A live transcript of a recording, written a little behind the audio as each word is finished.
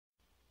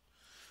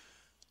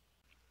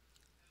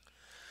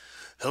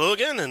Hello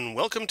again, and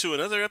welcome to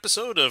another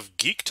episode of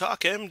Geek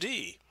Talk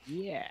MD.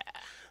 Yeah.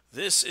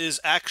 This is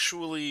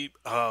actually,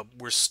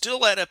 we're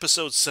still at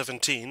episode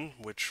 17,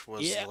 which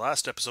was the Yeah.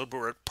 last episode, but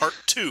we're at part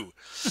 2.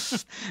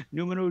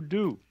 Numero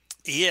do.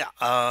 Yeah,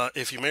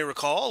 if you may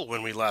recall,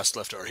 when we last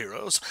left our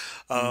heroes,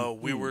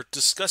 we were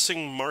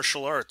discussing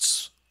martial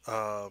arts.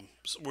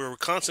 We were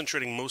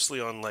concentrating mostly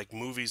on, like,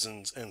 movies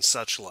and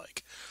such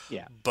like.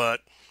 Yeah.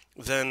 But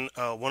then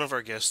one of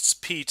our guests,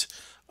 Pete,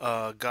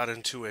 got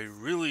into a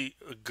really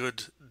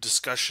good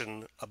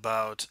discussion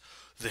about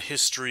the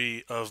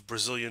history of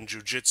Brazilian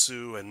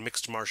Jiu-Jitsu and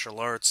mixed martial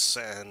arts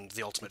and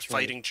the Ultimate That's right.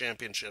 Fighting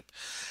Championship.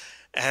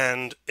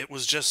 And it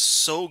was just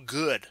so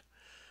good,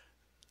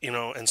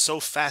 and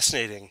so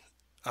fascinating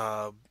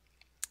that,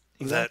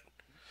 Exactly.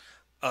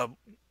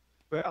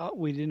 Well,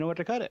 we didn't know what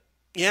to cut it.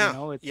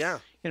 yeah, It's yeah.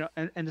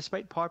 and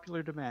despite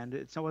popular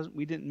demand,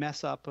 we didn't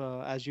mess up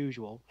as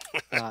usual.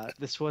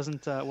 This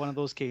wasn't one of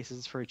those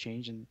cases for a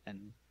change, and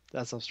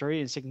that's our story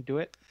and sticking to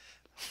it.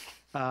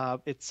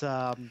 It's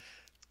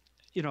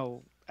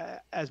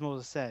as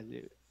Moses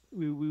said,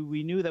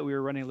 we knew that we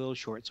were running a little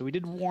short, so we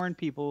did warn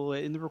people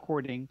in the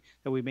recording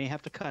that we may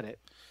have to cut it.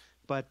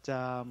 But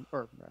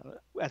or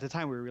at the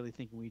time we were really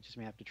thinking we just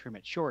may have to trim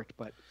it short.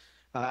 But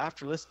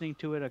after listening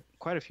to it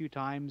quite a few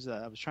times,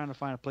 I was trying to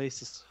find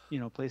places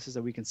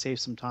that we can save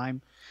some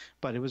time.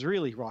 But it was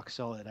really rock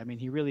solid. I mean,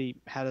 he really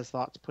had his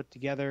thoughts put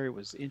together. It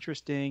was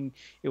interesting.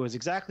 It was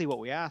exactly what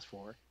we asked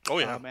for. Oh,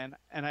 yeah.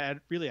 And I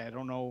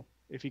don't know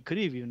if he could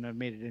have even have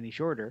made it any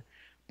shorter.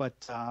 But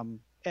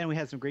and we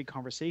had some great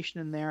conversation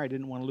in there. I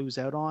didn't want to lose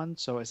out on,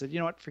 so I said, you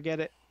know what, forget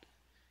it.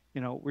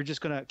 We're just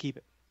gonna keep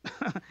it.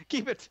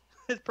 Keep it.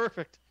 It's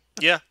perfect.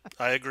 Yeah,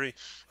 I agree.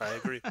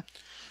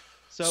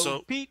 So,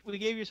 Pete, we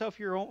gave yourself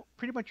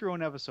pretty much your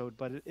own episode,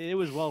 but it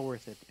was well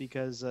worth it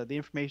because the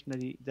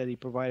information that he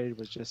provided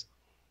was just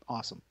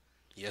awesome.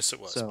 Yes, it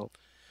was.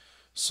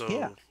 So Yeah.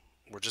 yeah,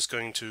 We're just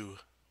going to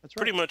that's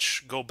pretty right.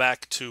 much go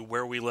back to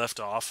where we left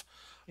off,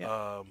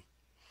 Yeah,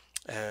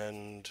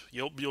 and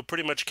you'll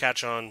pretty much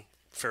catch on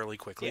fairly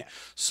quickly. yeah.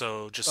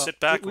 So just Well, sit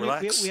back,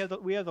 relax.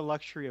 we have the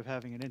luxury of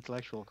having an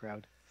intellectual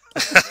crowd,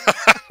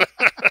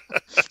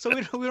 so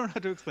we don't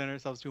have to explain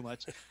ourselves too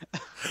much,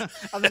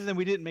 other than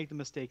we didn't make the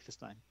mistake this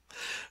time.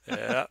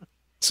 Yeah.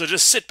 So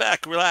just sit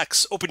back,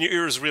 relax, open your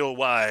ears real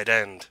wide,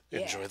 and Yeah.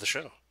 enjoy the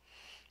show.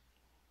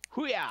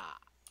 Hooyah!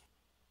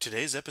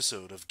 Today's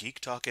episode of Geek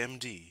Talk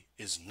MD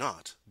is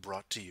not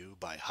brought to you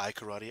by High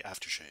Karate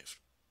Aftershave.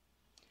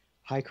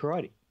 High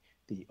Karate,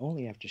 the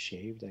only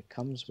aftershave that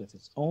comes with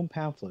its own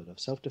pamphlet of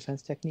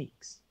self-defense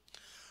techniques.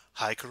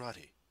 High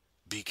Karate.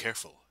 Be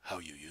careful how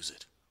you use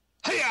it.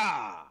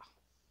 Hiya!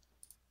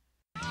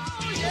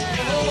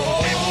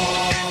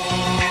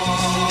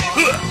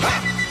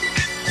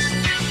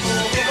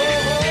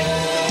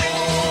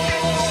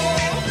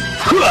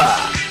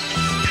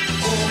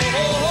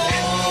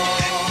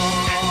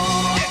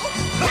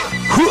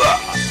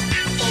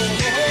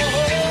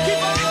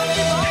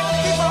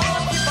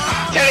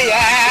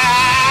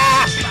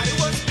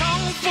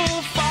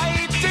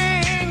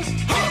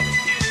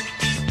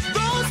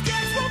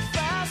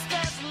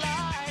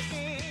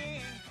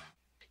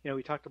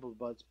 We talked about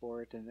blood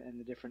sport and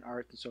the different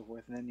arts and so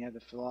forth, and then you have the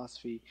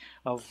philosophy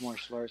of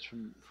martial arts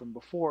from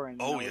before.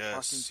 And Oh, now we're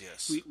yes, talking,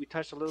 yes. we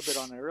touched a little bit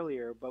on it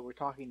earlier, but we're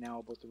talking now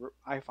about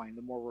I find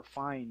the more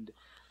refined,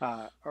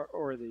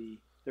 or the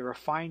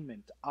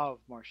refinement of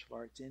martial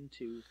arts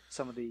into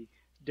some of the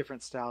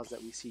different styles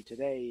that we see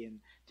today in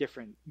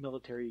different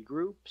military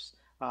groups,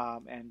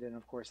 and then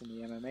of course in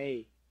the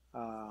MMA.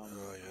 Oh,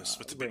 yes.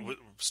 Ring.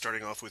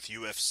 Starting off with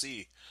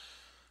UFC.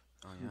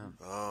 Oh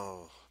yeah.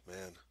 Oh,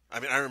 man. I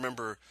mean, I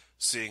remember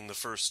seeing the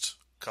first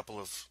couple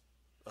of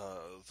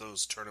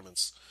those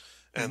tournaments,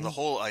 and the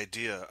whole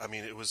idea. I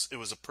mean, it was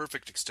a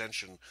perfect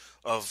extension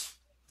of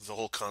the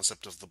whole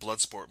concept of the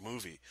Bloodsport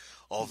movie.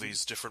 All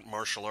these different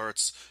martial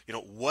arts.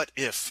 What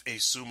if a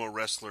sumo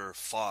wrestler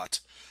fought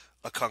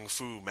a kung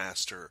fu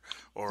master,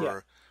 or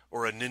Yeah.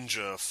 or a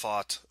ninja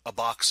fought a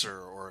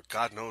boxer, or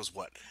God knows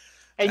what?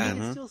 And And-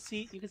 you can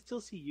still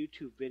see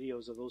YouTube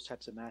videos of those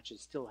types of matches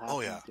still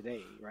happening yeah.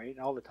 today, right?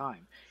 All the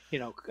time.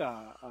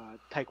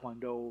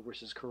 Taekwondo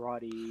versus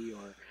karate,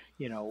 or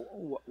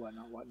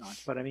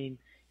whatnot. But I mean,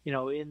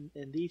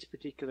 in these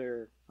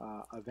particular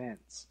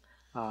events,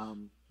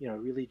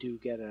 really do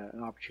get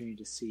an opportunity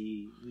to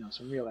see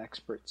some real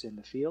experts in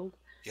the field,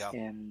 Yeah.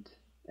 and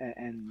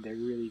they're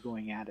really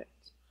going at it.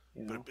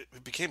 But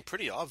it became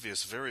pretty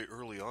obvious very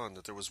early on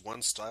that there was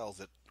one style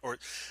that, or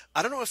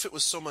I don't know if it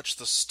was so much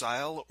the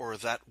style or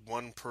that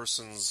one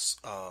person's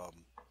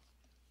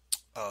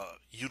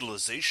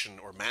utilization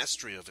or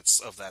mastery of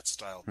that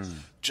style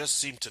just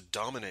seemed to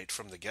dominate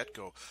from the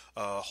get-go.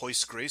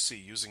 Hoist Gracie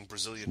using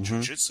Brazilian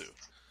Jiu-Jitsu.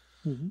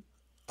 Mm-hmm.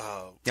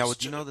 Yeah,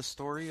 would you know the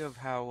story of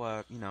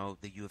how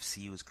the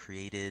UFC was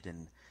created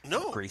and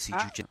No. Gracie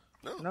Ah. Jiu-Jitsu?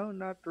 No. No,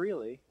 not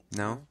really.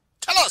 No.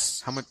 Tell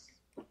us! How much?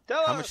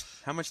 Tell How us! much?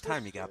 How much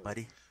time you got,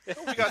 buddy?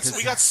 We got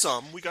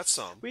some.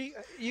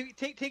 You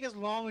take as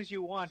long as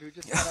you want to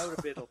just cut out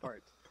a bit of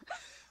parts.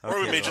 Or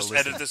we Okay, may well, just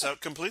listen. edit this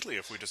out completely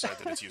if we decide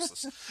that it's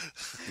useless.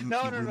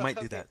 No, we might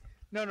do that.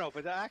 No,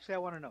 but actually I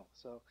want to know.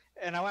 So,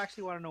 and I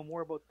actually want to know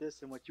more about this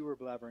than what you were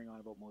blabbering on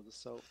about Moses.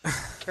 So,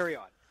 carry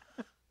on.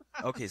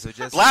 Okay, so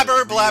just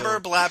Blabber, blabber,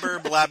 blabber,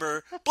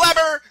 blabber,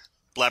 blabber,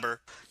 blabber.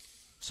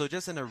 So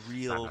just in a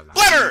real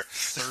Blabber!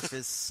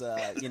 surface,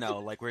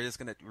 like we're just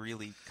gonna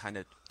really kind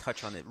of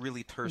touch on it,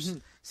 really terse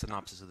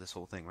synopsis of this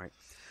whole thing, right?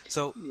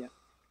 So Yeah.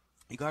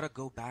 you got to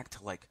go back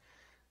to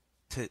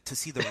to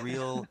see the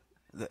real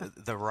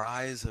the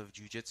rise of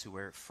jiu-jitsu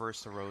where it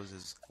first arose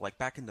is like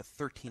back in the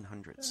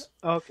 1300s.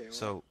 Okay. Well,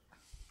 So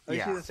I was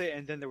yeah, going to say,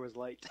 and then there was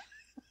light.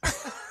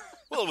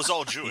 Well, it was all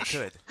you Jewish.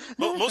 could.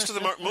 Most of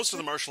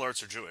the martial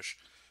arts are Jewish.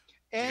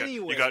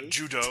 Anyway, You got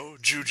judo,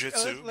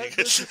 jiu-jitsu. let's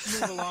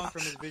just move along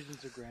from his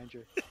visions of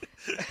grandeur.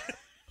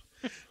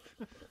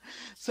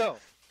 So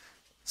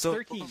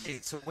 13. Okay,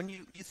 so when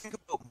you think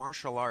about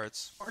martial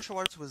arts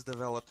was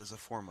developed as a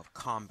form of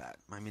combat.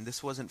 I mean,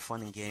 this wasn't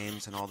fun and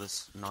games and all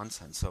this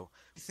nonsense. So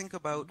you think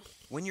about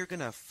when you're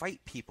going to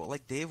fight people,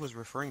 like Dave was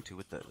referring to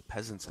with the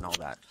peasants and all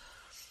that.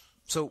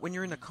 So when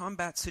you're in a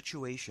combat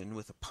situation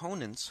with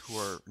opponents who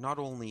are not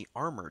only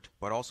armored,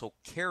 but also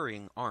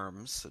carrying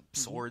arms,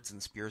 swords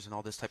and spears and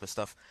all this type of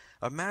stuff,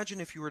 imagine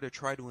if you were to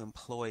try to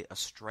employ a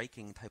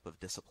striking type of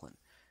discipline,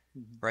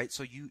 right?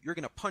 So you're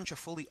going to punch a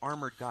fully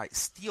armored guy,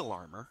 steel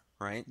armor,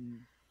 right?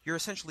 You're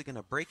essentially going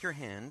to break your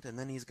hand, and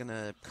then he's going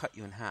to cut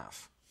you in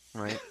half,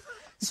 right?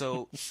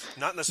 So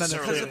Not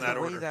necessarily because in of that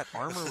the way order. that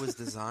armor was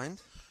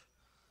designed,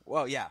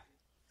 well, yeah.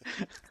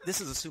 This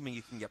is assuming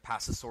you can get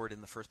past the sword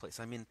in the first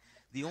place. I mean,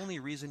 the only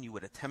reason you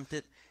would attempt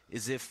it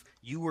is if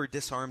you were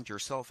disarmed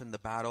yourself in the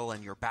battle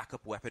and your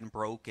backup weapon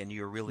broke and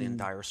you're really in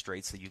dire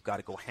straits, so you've got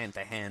to go hand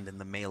to hand in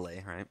the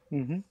melee, right?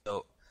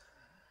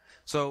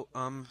 So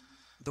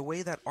the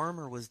way that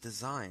armor was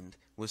designed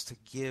was to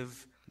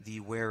give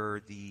the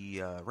wearer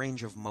the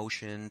range of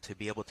motion to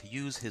be able to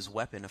use his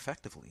weapon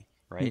effectively,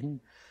 right?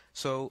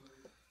 So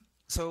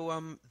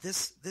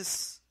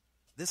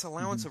this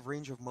allowance of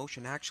range of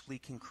motion actually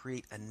can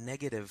create a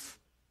negative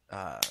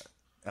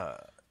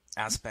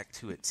aspect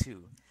to it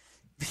too,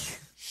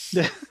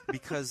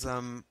 because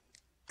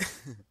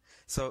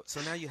so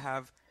now you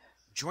have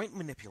joint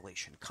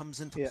manipulation comes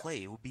into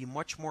play. It would be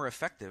much more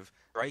effective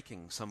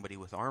striking somebody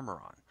with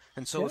armor on,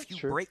 and so if you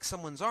break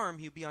someone's arm,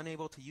 he'd be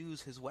unable to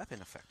use his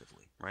weapon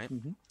effectively, right?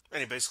 And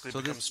he basically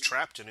becomes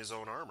trapped in his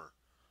own armor.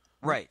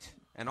 Right,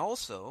 and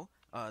also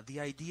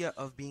the idea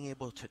of being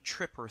able to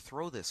trip or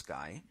throw this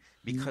guy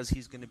because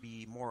he's going to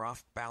be more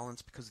off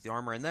balance because of the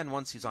armor, and then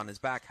once he's on his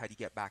back, how do you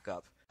get back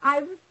up?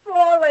 I've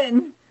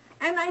fallen,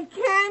 and I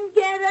can't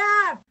get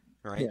up.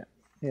 Right?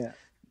 Yeah.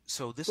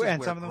 So this Well, is and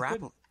where some of them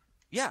grappling...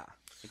 Yeah,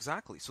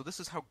 exactly. So this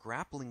is how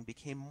grappling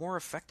became more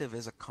effective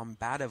as a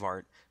combative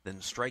art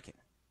than striking,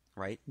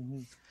 right?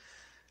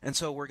 And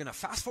so we're going to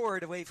fast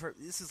forward away for...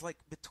 This is like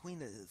between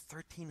the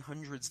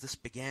 1300s this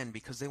began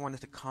because they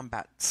wanted to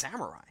combat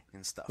samurai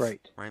and stuff.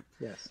 Right.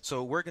 Yes.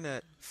 So we're going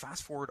to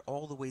fast forward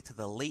all the way to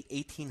the late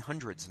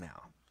 1800s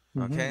now,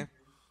 okay?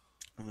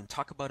 I'm going to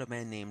talk about a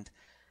man named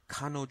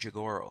Kano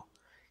Jigoro.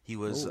 He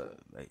was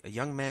a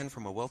young man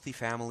from a wealthy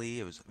family.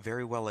 He was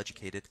very well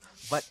educated,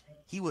 but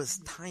he was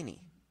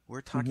tiny.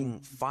 We're talking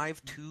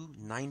 5'2",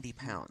 90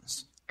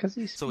 pounds. Because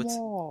he's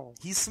small.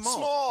 He's small.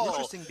 Small.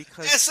 Interesting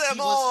because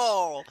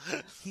SML!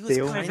 he was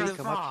They kind only of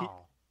come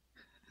up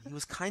he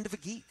was kind of a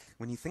geek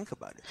when you think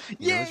about it.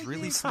 He was a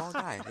really small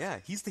guy. Yeah,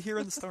 he's the hero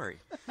in the story.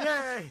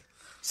 Yay!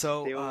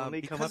 So They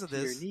only come because up of to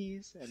your this,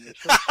 knees and your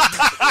shoulders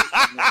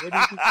and you're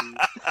ready to eat.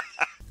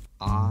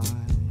 I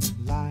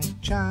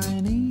like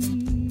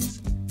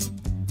Chinese.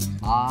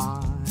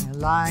 I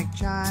like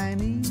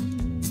Chinese.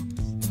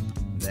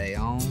 They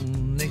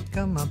only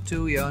come up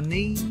to your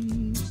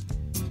knees,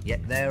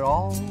 yet they're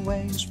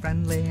always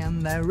friendly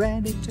and they're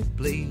ready to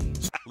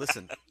please.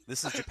 listen,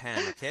 this is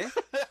Japan, okay?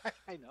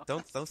 I know.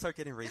 Don't start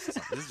getting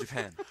racist. This is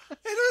Japan. Hey,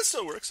 that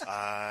still works.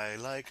 I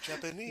like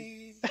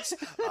Japanese.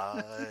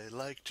 I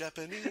like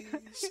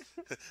Japanese.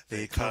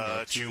 They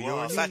cut you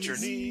off at your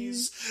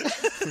knees.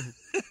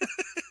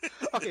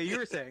 Okay, you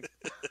were saying.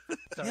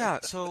 Sorry. Yeah,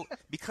 so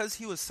because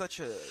he was such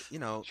a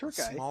Short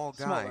guy, small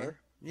guy, smaller,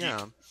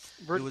 yeah,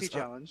 vertically was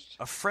challenged.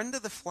 a friend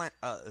of the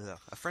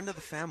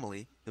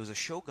family. It was a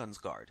shogun's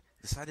guard.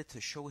 Decided to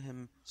show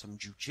him some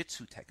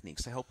jiu-jitsu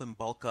techniques to help him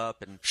bulk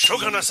up and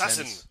Shogun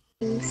assassin.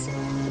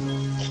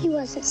 He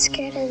wasn't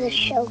scared of the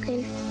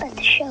Shogun, but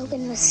the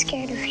Shogun was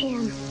scared of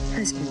him.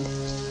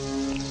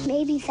 Husband.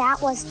 Maybe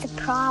that was the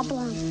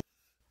problem.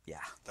 Yeah,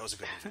 That was a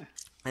good movie.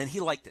 and he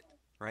liked it,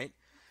 right?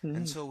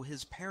 And so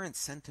his parents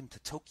sent him to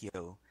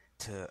Tokyo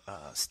to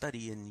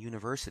study in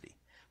university.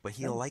 But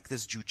he liked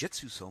this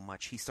jiu-jitsu so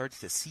much, he started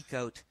to seek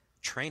out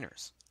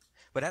trainers.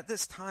 But at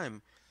this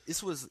time,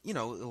 this was, the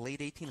late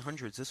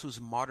 1800s, this was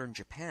modern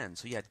Japan.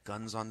 So you had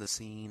guns on the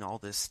scene, all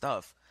this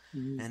stuff.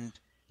 And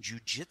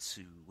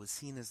jiu-jitsu was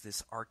seen as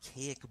this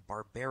archaic,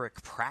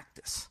 barbaric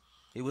practice.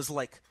 It was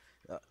like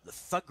the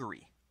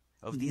thuggery.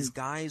 of these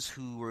guys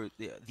who were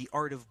the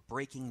art of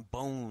breaking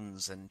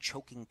bones and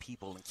choking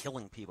people and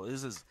killing people.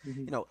 This is,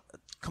 a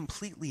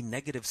completely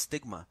negative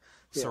stigma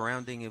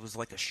surrounding. It was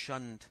like a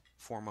shunned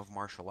form of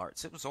martial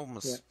arts. It was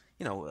almost,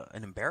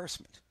 an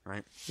embarrassment,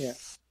 right? Yeah.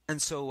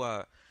 And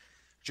so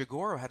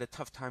Jigoro had a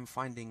tough time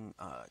finding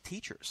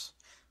teachers,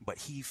 but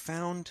he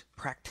found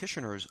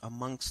practitioners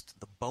amongst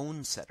the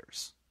bone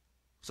setters.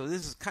 So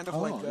this is kind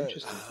of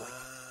interesting.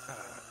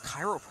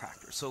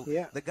 Chiropractors. So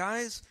the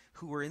guys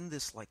who were in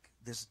this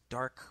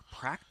dark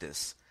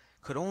practice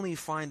could only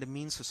find a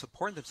means to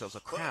support themselves, a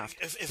craft.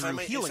 If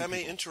I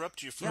may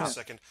interrupt you for a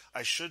second,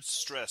 I should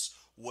stress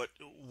what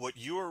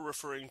you are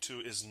referring to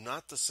is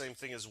not the same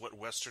thing as what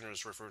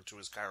Westerners refer to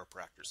as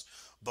chiropractors.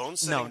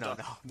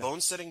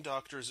 Bone setting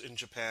doctors in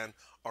Japan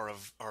are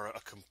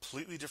a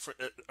completely different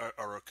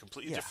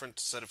different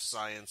set of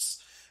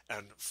science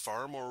and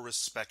far more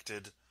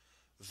respected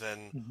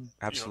than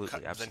than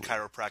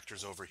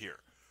chiropractors over here.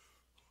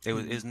 It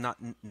is not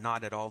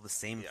at all the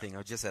same thing.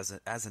 Just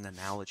as an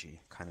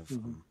analogy, kind of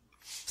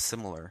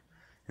similar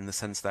in the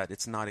sense that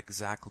it's not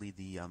exactly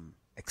the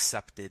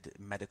accepted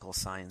medical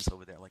science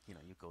over there. Like you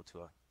go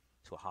to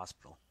a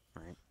hospital,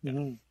 right?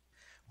 Mm-hmm.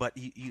 But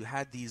you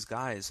had these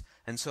guys,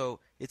 and so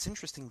it's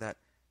interesting that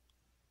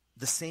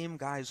the same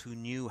guys who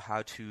knew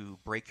how to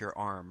break your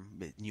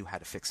arm knew how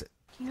to fix it.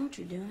 You know what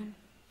you're doing?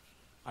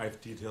 I have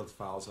detailed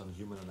files on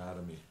human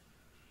anatomy.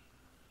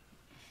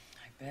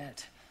 I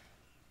bet.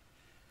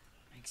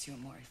 Makes you a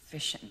more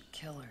efficient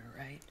killer,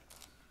 right?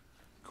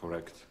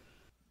 Correct.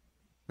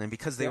 And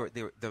because they were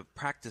the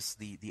practice,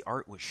 the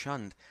art was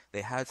shunned,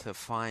 they had to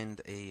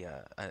find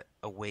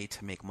a way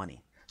to make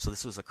money. So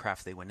this was a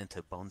craft they went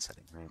into, bone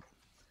setting, right?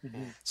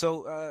 Mm-hmm.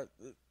 So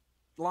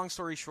long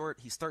story short,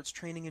 he starts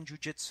training in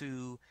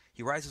Jiu-Jitsu,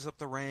 he rises up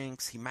the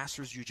ranks, he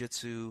masters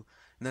Jiu-Jitsu,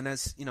 and then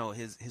as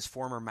his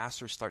former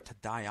masters start to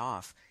die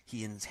off,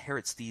 he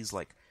inherits these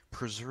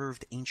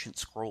preserved ancient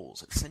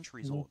scrolls,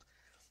 centuries old.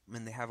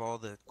 And they have all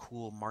the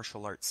cool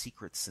martial arts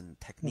secrets and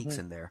techniques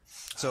in there.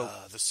 So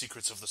the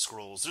secrets of the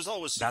scrolls. There's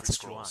always secret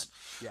scrolls.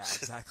 Yeah,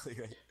 exactly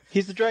right.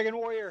 He's the Dragon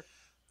Warrior.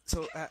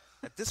 So at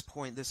this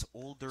point, this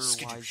older,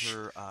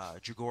 wiser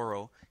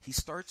Jigoro, he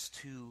starts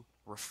to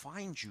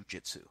refine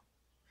Jiu-Jitsu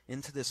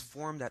into this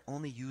form that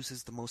only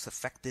uses the most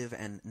effective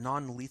and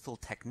non-lethal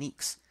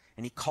techniques,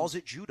 and he calls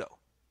it Judo.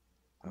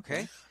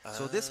 Okay?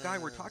 So this guy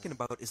we're talking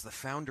about is the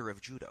founder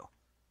of Judo.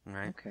 All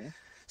right? Okay.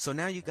 So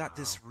now you got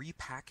this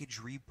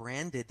repackaged,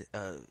 rebranded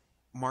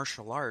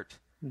martial art.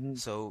 Mm-hmm.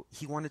 So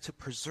he wanted to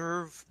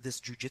preserve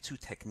this jiu-jitsu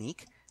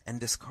technique and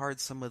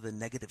discard some of the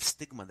negative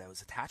stigma that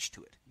was attached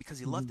to it because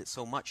he loved it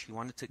so much. He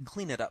wanted to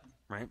clean it up,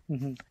 right?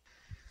 Mm-hmm.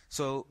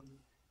 So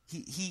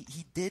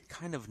he did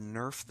kind of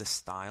nerf the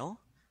style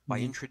by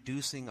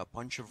introducing a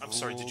bunch of rules. I'm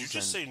sorry, did you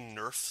just say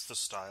nerf the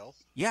style?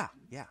 Yeah.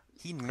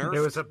 He nerfed. It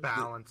was a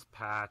balance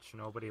patch.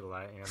 Nobody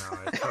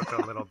it took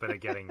a little bit of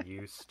getting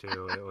used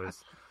to.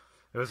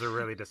 It was a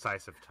really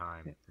decisive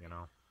time,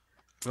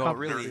 Well,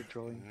 really,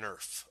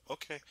 nerf.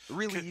 Okay.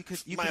 Really, you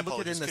could look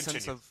at it in the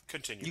sense of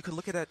you could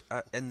look at it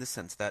in the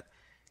sense that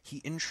he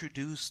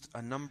introduced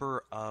a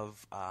number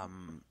of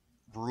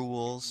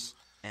rules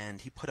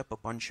and he put up a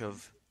bunch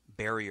of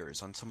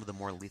barriers on some of the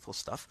more lethal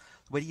stuff,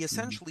 but he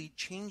essentially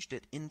changed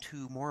it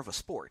into more of a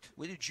sport.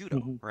 We did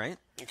judo, right?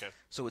 Okay.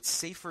 So it's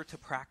safer to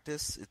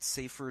practice. It's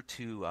safer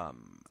to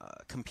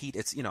compete.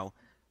 It's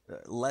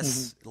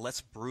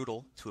less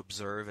brutal to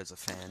observe as a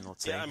fan,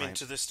 let's say. Yeah, I mean, right?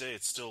 to this day,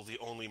 it's still the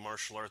only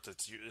martial art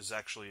that is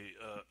actually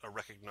a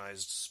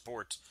recognized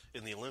sport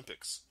in the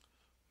Olympics.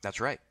 That's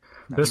right.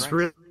 This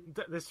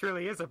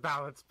really is a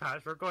balance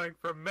patch. We're going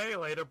from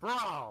melee to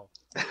brawl.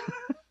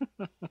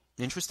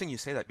 Interesting you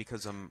say that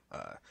because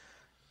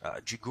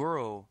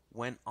Jigoro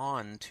went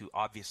on to,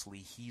 obviously,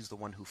 he's the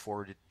one who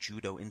forwarded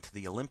judo into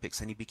the Olympics,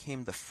 and he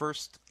became the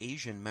first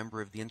Asian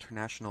member of the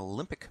International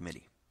Olympic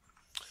Committee.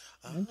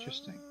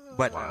 Interesting.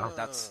 But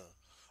that's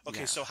okay.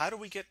 Yeah. So how do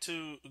we get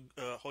to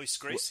Hoist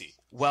Gracie?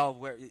 Well,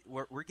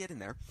 we're getting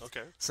there.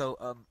 Okay.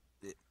 So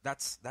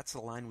that's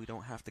the line we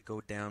don't have to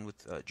go down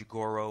with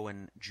Jigoro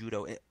and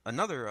judo.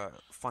 Another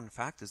fun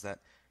fact is that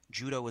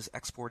judo was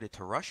exported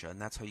to Russia,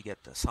 and that's how you get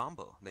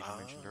sambo that you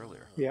mentioned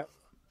earlier. Yeah,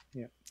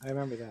 I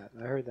remember that.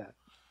 I heard that.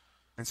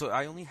 And so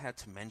I only had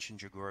to mention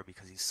Jigoro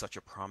because he's such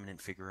a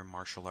prominent figure in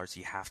martial arts.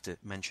 You have to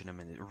mention him,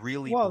 and a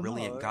really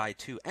brilliant guy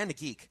too, and a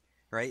geek.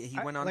 Right, he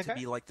went on to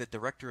be the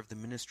director of the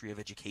Ministry of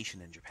Education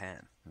in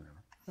Japan.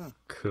 Oh,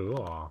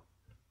 cool.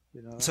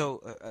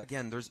 So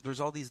again, there's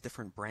all these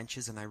different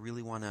branches, and I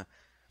really want to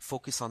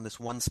focus on this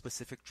one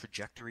specific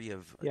trajectory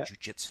of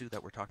jiu-jitsu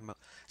that we're talking about.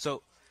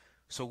 So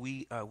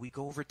we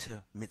go over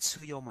to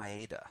Mitsuyo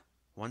Maeda.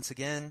 Once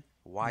again,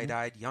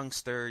 wide-eyed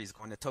youngster. He's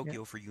going to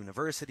Tokyo for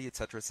university,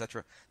 etc.,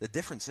 etc. The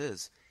difference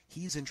is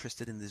he's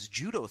interested in this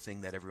judo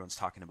thing that everyone's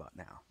talking about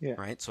now,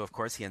 right? So, of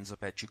course, he ends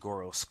up at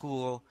Jigoro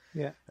School.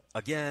 Yeah.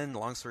 Again,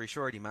 long story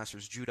short, he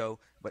masters judo.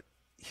 But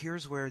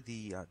here's where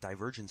the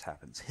divergence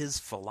happens. His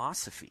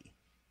philosophy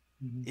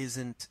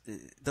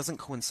doesn't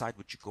coincide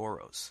with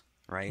Jigoro's,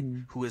 right?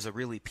 Who is a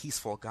really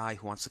peaceful guy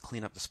who wants to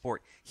clean up the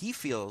sport. He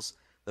feels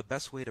the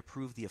best way to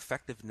prove the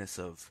effectiveness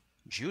of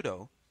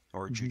judo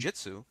or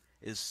jiu-jitsu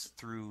is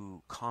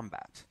through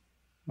combat.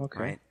 Okay.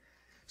 Right?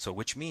 So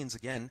which means,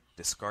 again,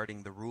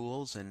 discarding the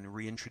rules and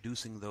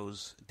reintroducing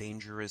those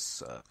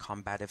dangerous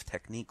combative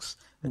techniques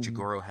that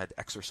Jigoro had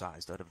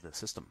exercised out of the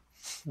system.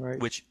 Right.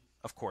 Which,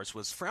 of course,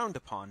 was frowned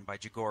upon by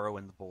Jigoro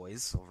and the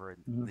boys over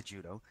in the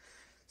judo.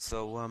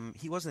 So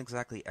he wasn't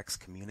exactly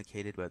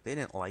excommunicated, but they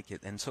didn't like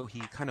it, and so he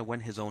kind of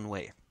went his own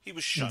way. He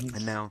was shunned.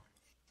 And now,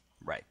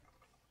 right.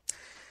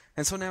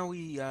 And so now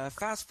we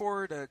fast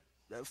forward a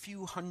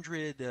few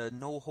hundred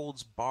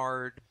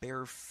no-holds-barred,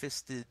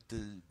 bare-fisted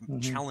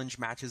challenge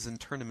matches and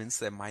tournaments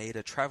that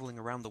Maeda traveling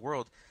around the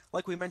world.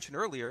 Like we mentioned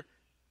earlier,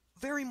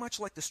 very much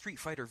like the Street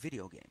Fighter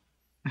video game.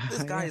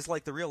 This guy is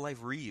like the real-life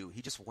Ryu.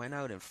 He just went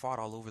out and fought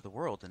all over the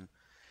world, and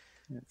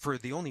for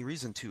the only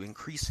reason to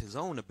increase his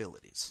own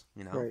abilities,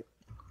 you know? Right.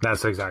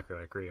 That's exactly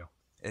like Ryu.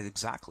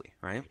 Exactly,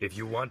 right? If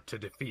you want to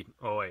defeat...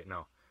 Oh, wait,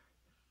 no.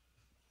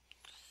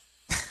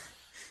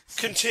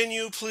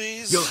 Continue,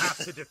 please. You'll have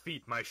to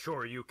defeat my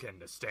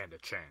Shoryuken to stand a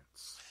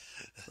chance.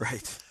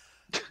 Right.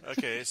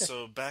 Okay,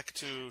 so back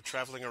to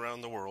traveling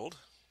around the world.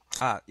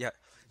 Yeah.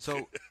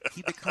 So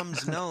he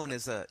becomes known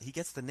as he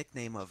gets the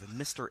nickname of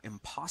Mr.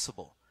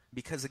 Impossible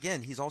because,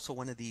 again, he's also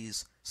one of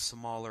these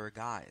smaller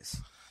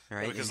guys.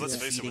 Right? Well, because let's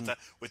face it,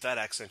 with that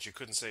accent, you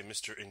couldn't say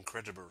Mr.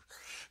 Incredible.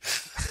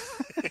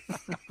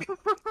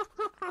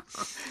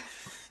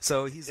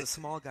 So he's a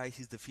small guy.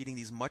 He's defeating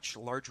these much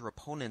larger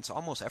opponents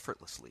almost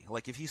effortlessly.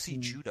 Like if you see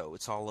judo,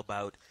 it's all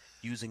about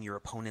using your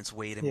opponent's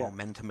weight and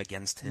momentum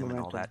against him and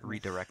all that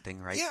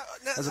redirecting, right? Yeah,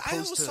 I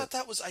always thought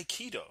that was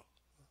Aikido.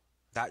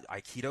 That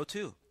Aikido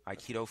too.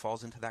 Aikido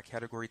falls into that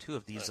category too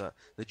of these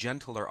the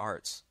gentler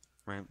arts,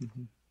 right?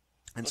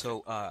 And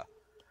so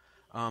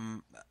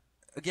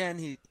again,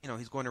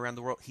 he's going around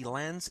the world. He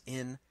lands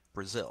in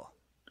Brazil.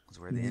 Is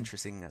where the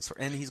interesting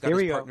and he's got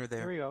his partner there.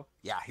 Here we go.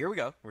 Yeah, here we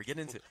go. We're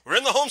getting into it. We're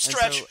in the home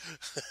stretch.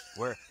 So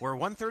we're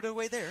 1/3 of the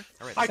way there.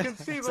 All right. I can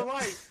see the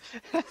light.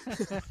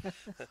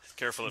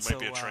 Careful, it might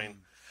be a train.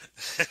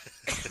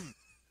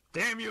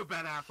 Damn you,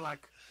 Ben Affleck.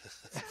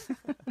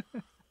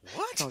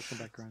 What? Oh, come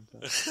back around to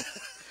that.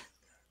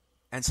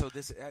 And so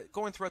this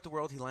going throughout the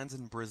world, he lands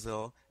in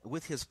Brazil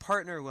with his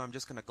partner, who I'm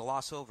just going to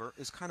gloss over,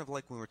 is kind of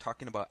like when we were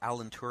talking about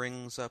Alan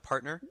Turing's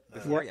partner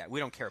before. Yeah, we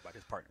don't care about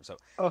his partner. So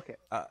Okay.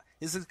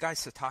 Is this guy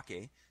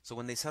Satake. So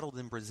when they settled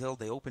in Brazil,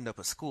 they opened up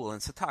a school,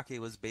 and Satake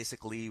was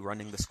basically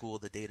running the school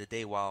the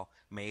day-to-day while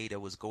Maeda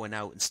was going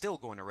out and still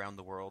going around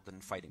the world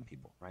and fighting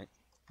people, right?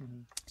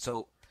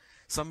 So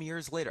some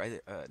years later,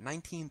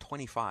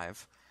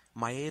 1925,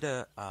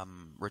 Maeda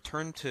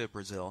returned to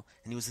Brazil,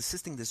 and he was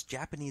assisting this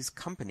Japanese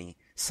company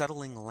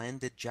settling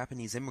landed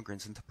Japanese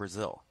immigrants into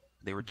Brazil.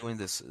 They were doing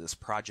this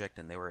project,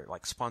 and they were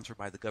like sponsored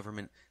by the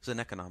government. It was an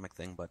economic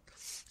thing, but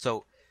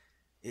so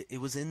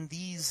it was in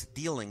these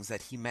dealings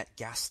that he met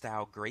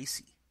Gastão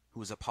Gracie, who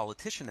was a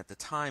politician at the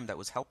time that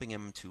was helping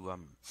him to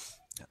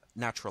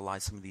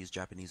naturalize some of these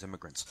Japanese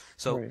immigrants.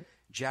 So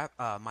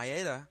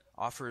Maeda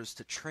offers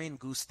to train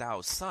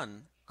Gustavo's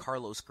son,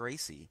 Carlos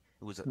Gracie,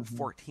 who was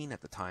 14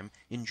 at the time,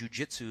 in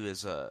jiu-jitsu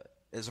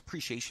as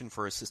appreciation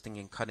for assisting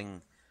in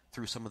cutting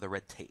through some of the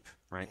red tape,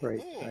 right?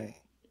 Right.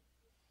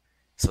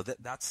 So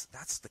that's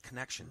the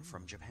connection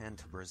from Japan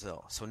to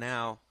Brazil. So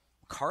now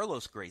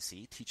Carlos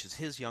Gracie teaches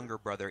his younger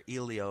brother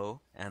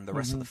Elio and the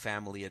rest of the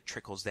family. It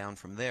trickles down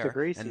from there. The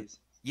Gracies. And,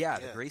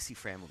 the Gracie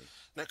family.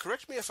 Now,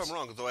 correct me if I'm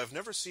wrong, though I've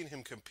never seen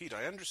him compete.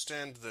 I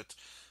understand that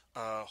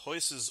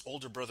Royce's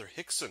older brother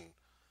Hickson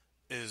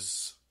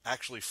is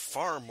actually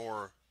far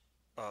more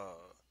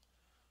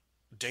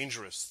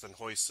dangerous than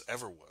Royce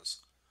ever was.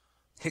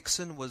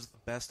 Hickson was the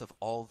best of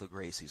all the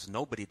Gracies.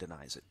 Nobody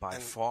denies it, by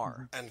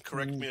far. And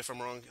correct me if I'm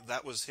wrong,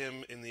 that was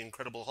him in the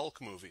Incredible Hulk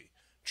movie,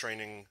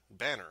 training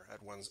Banner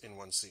in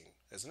one scene,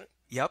 isn't it?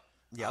 Yep.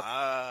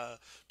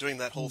 Doing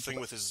that whole thing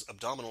with his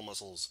abdominal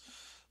muscles.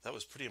 That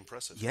was pretty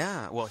impressive.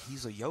 Yeah, well,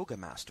 he's a yoga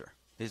master.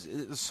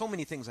 There's so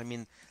many things. I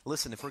mean,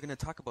 listen, if we're going to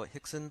talk about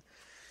Hickson,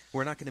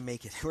 we're not going to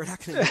make it. We're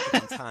not going to make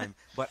it in time.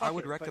 But I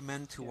would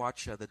recommend to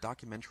watch the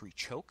documentary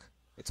Choke.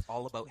 It's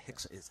all about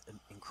Hickson. It's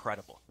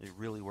incredible. It's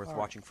really worth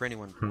watching for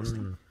anyone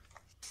listening.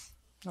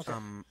 Okay.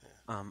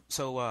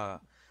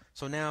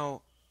 So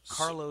now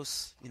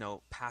Carlos,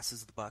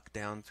 passes the buck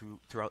down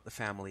throughout the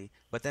family.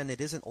 But then it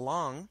isn't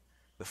long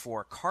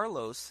before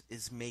Carlos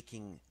is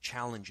making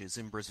challenges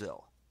in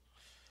Brazil.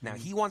 Now,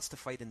 he wants to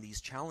fight in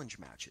these challenge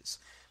matches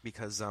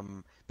because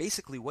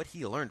basically what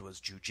he learned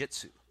was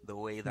jiu-jitsu, the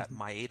way that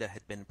Maeda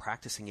had been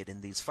practicing it in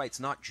these fights,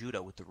 not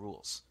judo with the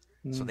rules.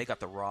 So they got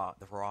the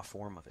raw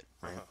form of it,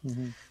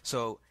 right?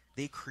 So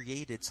they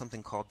created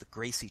something called the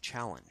Gracie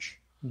Challenge.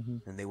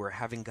 And they were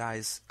having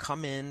guys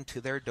come in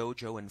to their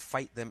dojo and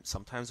fight them.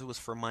 Sometimes it was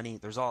for money.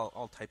 There's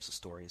all types of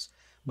stories.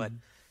 But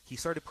he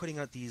started putting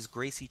out these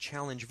Gracie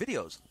Challenge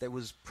videos that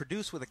was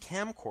produced with a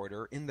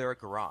camcorder in their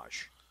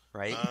garage,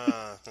 right?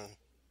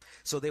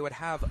 So they would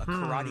have a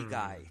karate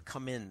guy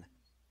come in,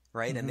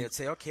 right? And they would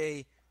say,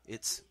 okay,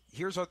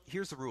 here's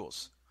the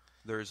rules.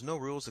 There's no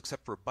rules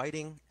except for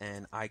biting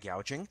and eye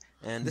gouging,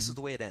 and this is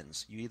the way it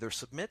ends. You either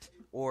submit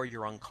or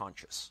you're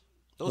unconscious.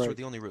 Those were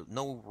the only rules.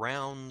 No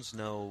rounds,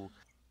 no...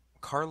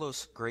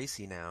 Carlos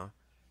Gracie now,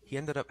 he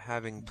ended up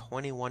having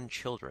 21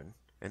 children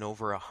and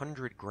over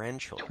 100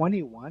 grandchildren.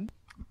 21?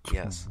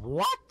 Yes.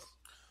 What?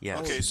 Yes.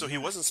 Okay, so he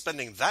wasn't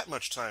spending that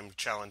much time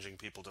challenging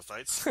people to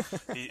fights.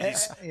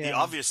 He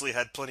obviously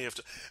had plenty of.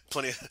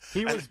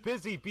 He was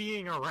busy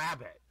being a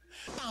rabbit.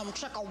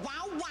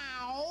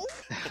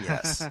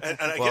 Yes. And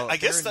I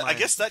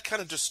guess that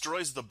kind of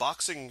destroys the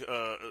boxing,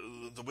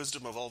 the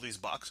wisdom of all these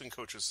boxing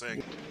coaches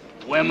saying,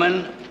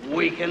 women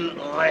weaken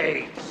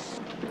legs.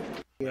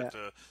 that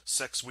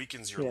sex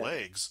weakens your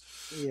legs.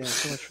 Yeah,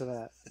 so much for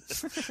that.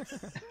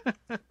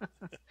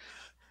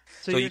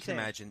 So you can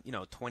imagine,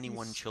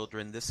 21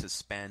 children. This is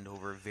spanned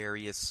over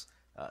various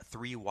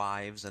 3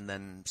 wives and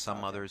then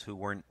some others who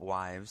weren't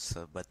wives.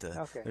 But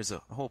there's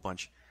a whole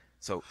bunch.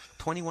 So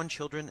 21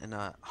 children and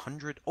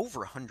over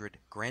 100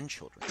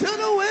 grandchildren. To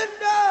the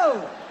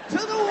window, to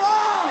the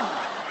wall,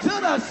 to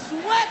the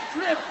sweat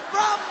drip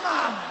from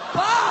my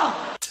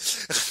balls.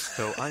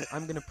 So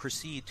I'm going to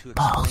proceed to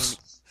explain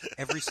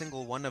every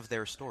single one of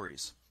their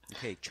stories.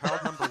 Okay,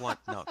 child number 1.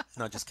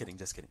 No, just kidding.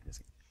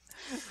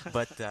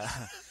 But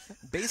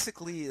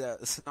basically, the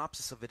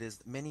synopsis of it is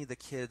many of the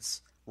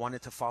kids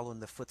wanted to follow in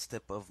the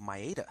footsteps of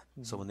Maeda.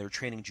 Mm-hmm. So when they were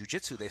training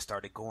jiu-jitsu, they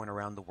started going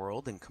around the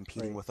world and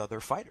competing with other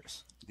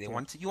fighters. You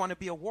want to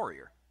be a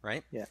warrior,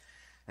 right? Yeah.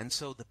 And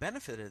so the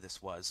benefit of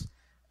this was,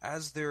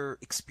 as they're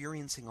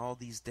experiencing all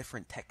these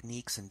different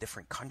techniques in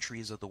different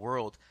countries of the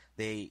world,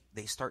 they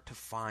start to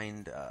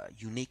find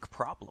unique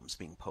problems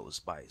being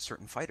posed by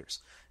certain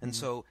fighters. And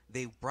so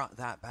they brought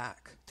that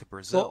back to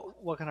Brazil. Well,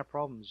 what kind of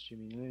problems do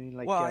you mean?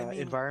 Like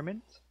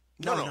environment?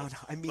 No.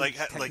 I mean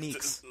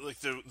techniques. Like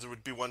there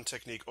would be one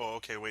technique. Oh,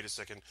 okay, wait a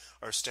second.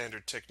 Our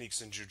standard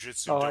techniques in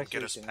jiu-jitsu don't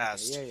get us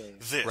past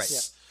this.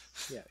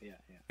 Right. Yeah.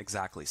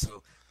 Exactly.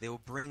 So they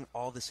will bring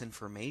all this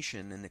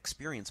information and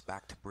experience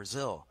back to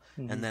Brazil,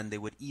 and then they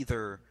would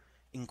either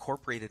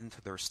incorporate it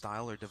into their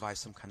style or devise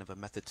some kind of a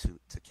method to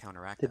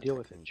counteract to that deal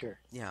technique. with it. Sure.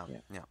 Yeah.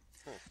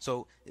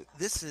 So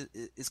this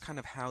is kind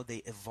of how they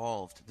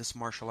evolved this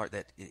martial art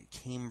that it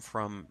came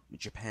from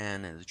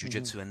Japan as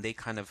Jiu-Jitsu, and they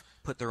kind of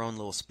put their own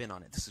little spin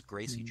on it. This is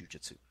Gracie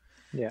Jiu-Jitsu.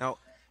 Yeah. Now,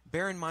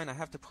 bear in mind, I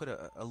have to put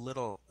a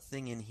little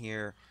thing in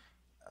here.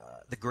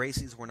 The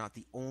Gracies were not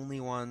the only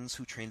ones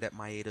who trained at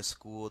Maeda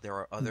School. There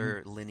are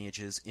other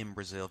lineages in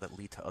Brazil that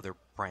lead to other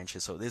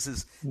branches. So this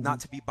is not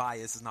to be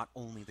biased. It's not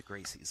only the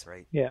Gracies,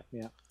 right? Yeah.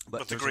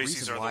 But the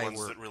Gracies are the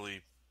ones that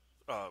really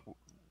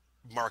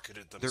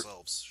marketed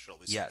themselves, shall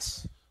we say.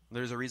 Yes.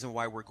 There's a reason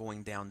why we're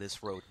going down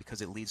this road,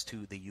 because it leads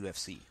to the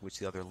UFC, which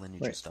the other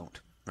lineages don't,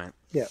 right?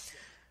 Yeah.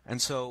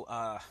 And so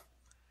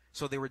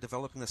they were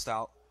developing the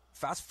style.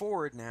 Fast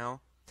forward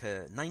now to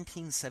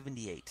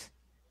 1978.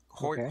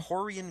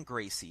 Horian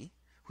Gracie,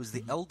 who's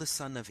the eldest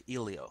son of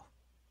Elio,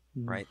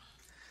 right?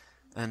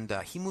 And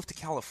he moved to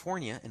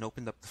California and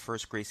opened up the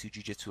first Gracie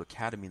Jiu-Jitsu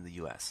Academy in the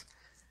U.S.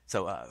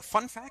 So,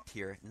 fun fact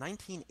here,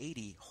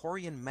 1980,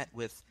 Horian met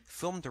with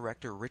film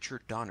director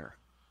Richard Donner.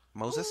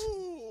 Moses?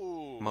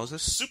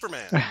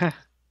 Superman.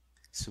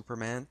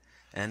 Superman.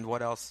 And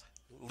what else?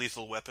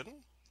 Lethal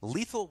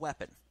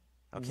Weapon.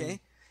 Okay.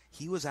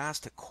 He was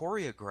asked to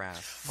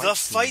choreograph the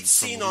fight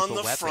scene on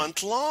the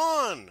front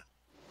lawn.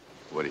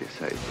 What do you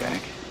say,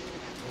 Jack?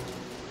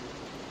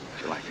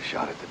 Would you like a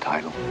shot at the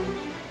title?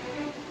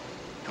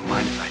 Don't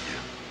mind if I do.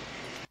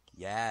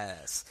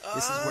 Yes.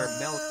 This is where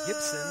Mel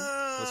Gibson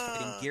was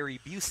fighting Gary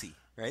Busey,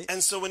 right?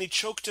 And so when he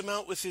choked him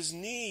out with his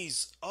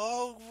knees,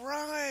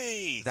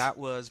 right. That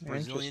was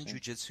Brazilian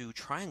Jiu-Jitsu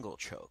triangle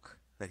choke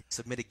that he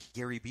submitted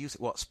Gary Busey.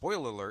 Well,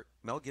 spoiler alert,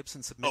 Mel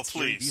Gibson submits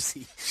Gary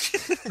Busey.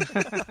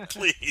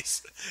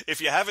 Please. If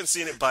you haven't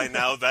seen it by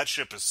now, that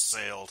ship has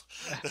sailed.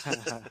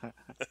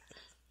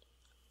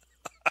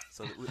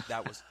 So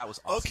that was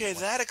awesome. Okay,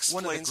 that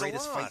explains one of the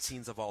greatest a lot. Fight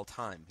scenes of all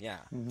time. Yeah.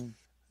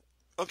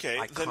 Okay,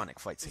 iconic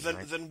fight scene.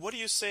 Right? Then what do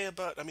you say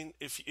about? I mean,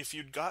 if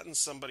you'd gotten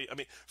somebody, I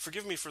mean,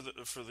 forgive me for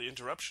the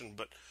interruption,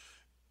 but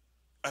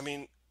I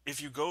mean,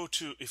 if you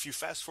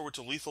fast forward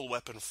to Lethal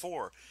Weapon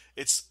 4,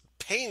 it's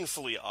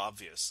painfully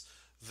obvious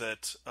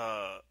that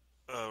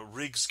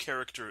Riggs'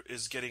 character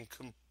is getting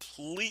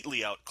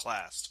completely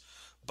outclassed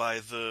by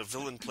the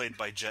villain played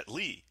by Jet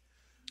Li.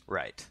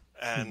 Right.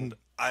 And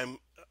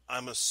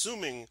I'm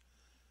assuming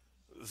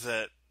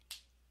that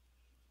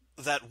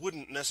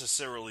wouldn't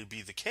necessarily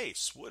be the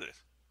case, would it?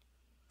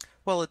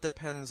 Well, it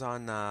depends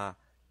on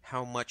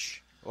how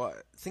much. Well,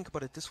 think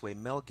about it this way: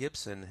 Mel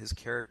Gibson, his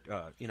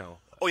character,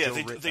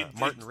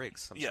 Martin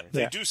Riggs.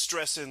 They do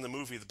stress in the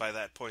movie by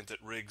that point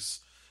that Riggs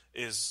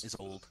is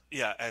old.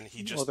 Yeah, and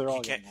he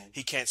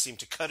can't seem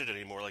to cut it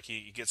anymore. Like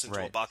he gets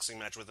into a boxing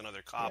match with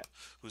another cop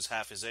who's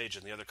half his age,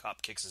 and the other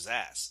cop kicks his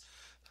ass.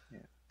 Yeah.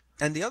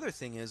 And the other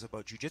thing is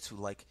about jiu-jitsu,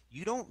 like,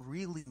 you don't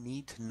really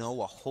need to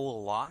know a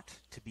whole lot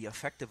to be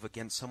effective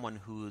against someone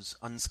who's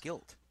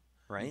unskilled,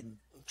 right?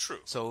 True.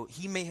 So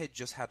he may have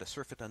just had a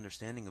surface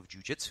understanding of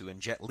jiu-jitsu,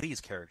 and Jet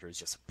Li's character is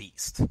just a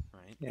beast,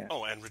 right? Yeah.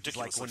 Oh, and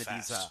ridiculously like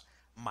one fast. of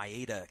these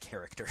Maeda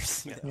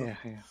characters.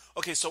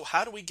 Okay, so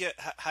how do we get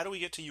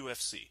to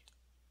UFC?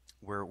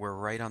 we're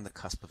right on the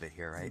cusp of it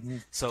here, right? Mm-hmm.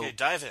 So okay,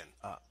 dive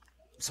in.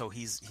 So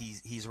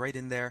he's right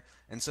in there,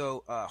 and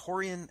so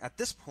Horian at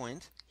this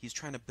point he's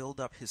trying to build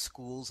up his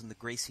schools and the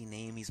Gracie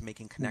name. He's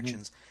making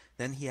connections.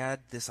 Then he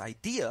had this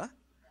idea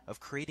of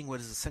creating what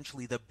is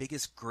essentially the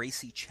biggest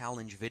Gracie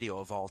challenge video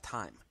of all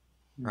time,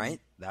 right?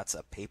 That's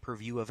a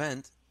pay-per-view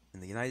event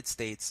in the United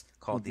States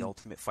called the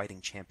Ultimate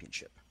Fighting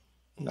Championship.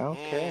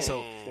 Okay.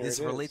 So There this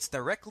it is. relates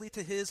directly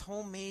to his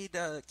homemade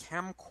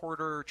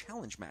camcorder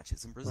challenge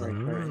matches in Brazil.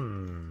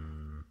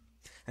 Mm.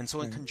 And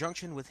so in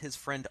conjunction with his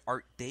friend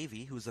Art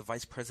Davey, who is the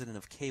vice president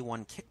of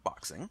K1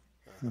 Kickboxing,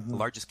 the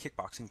largest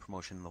kickboxing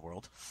promotion in the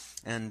world,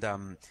 and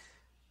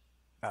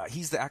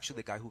he's actually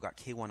the guy who got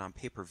K1 on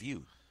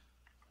pay-per-view.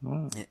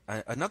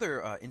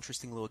 Another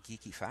interesting little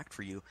geeky fact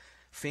for you,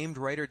 famed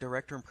writer,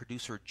 director, and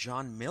producer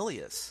John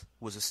Milius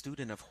was a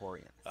student of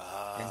Horian.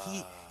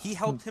 And he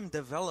helped him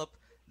develop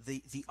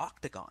the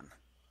Octagon.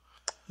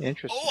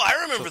 Interesting. Oh,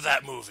 I remember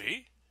that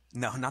movie.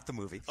 No, not the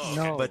movie. Oh,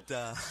 okay. No. But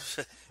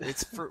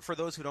it's for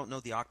those who don't know,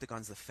 the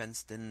Octagon's the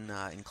fenced-in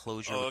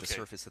enclosure with the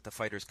surface that the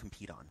fighters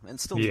compete on, and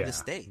still to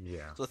this day.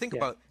 Yeah. So think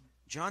about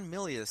John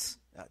Milius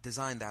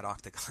designed that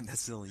Octagon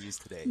that's still in use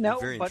today. No,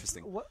 Very but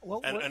interesting. Is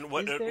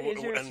there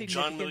a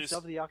John significance Milius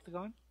of the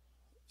Octagon?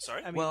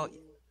 Sorry. I mean, Well,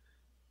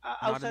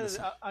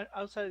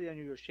 outside of the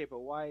unusual shape, but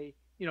why?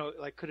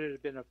 Like, could it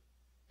have been a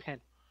pen?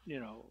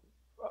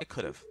 It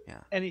could have, yeah.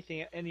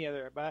 Any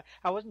other, but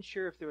I wasn't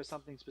sure if there was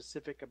something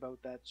specific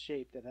about that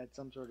shape that had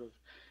some sort of,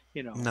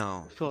 No, there's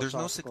no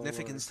philosophical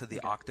significance to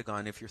the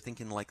Octagon if you're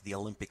thinking like the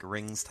Olympic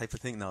rings type of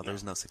thing. No,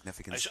 there's no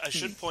significance. I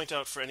should point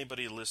out for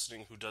anybody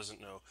listening who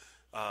doesn't know,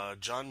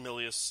 John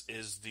Milius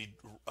is the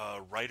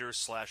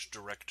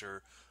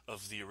writer/director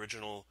of the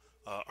original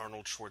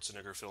Arnold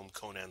Schwarzenegger film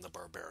Conan the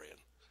Barbarian.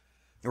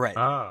 Right.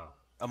 Oh.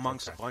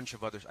 Amongst a bunch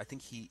of others. I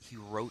think he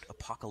wrote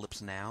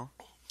Apocalypse Now,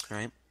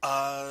 right?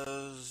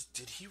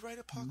 Did he write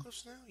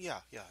Apocalypse Now? Yeah.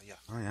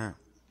 Oh yeah,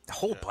 a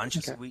whole bunch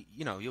of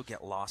you'll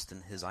get lost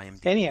in his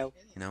IMDb. Anyhow,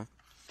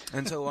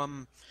 and so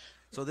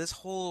so this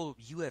whole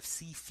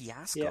UFC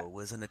fiasco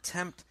was an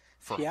attempt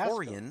for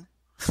Horian.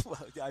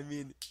 Well, I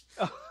mean,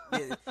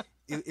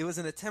 it was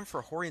an attempt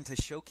for Horian to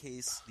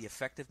showcase the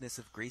effectiveness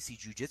of Gracie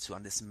Jiu-Jitsu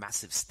on this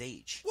massive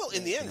stage. Well,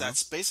 in the end,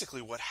 that's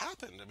basically what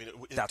happened. I mean,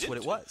 that's what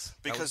it was.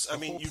 Because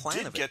you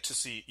did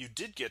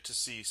get to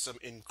see some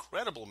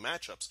incredible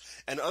matchups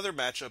and other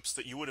matchups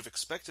that you would have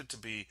expected to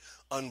be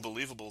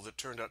unbelievable that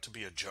turned out to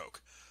be a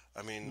joke.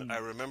 I mean, I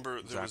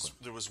remember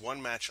there was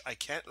one match I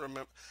can't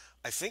remember.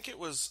 I think it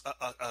was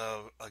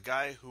a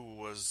guy who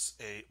was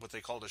what they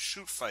called a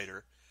shoot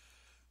fighter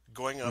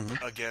going up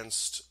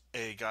against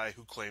a guy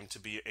who claimed to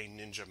be a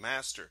ninja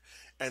master,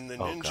 and the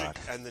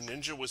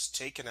ninja was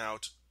taken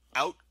out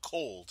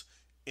cold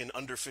in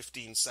under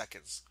 15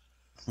 seconds.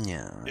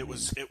 Yeah, it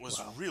was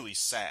really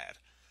sad.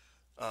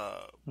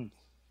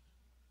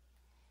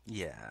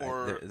 Yeah,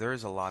 there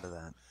is a lot of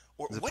that.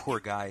 The poor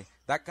guy.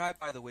 That guy,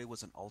 by the way,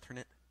 was an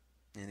alternate,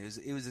 and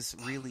it was this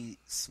really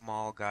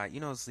small guy.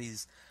 It's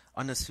these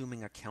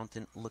unassuming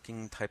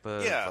accountant-looking type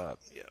of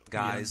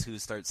guys who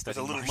start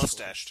studying with a little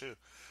mustache too.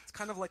 It's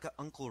kind of like an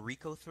Uncle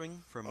Rico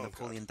thing from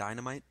Napoleon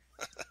Dynamite.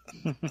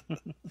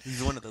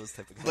 He's one of those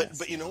type of guys.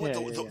 But you know what?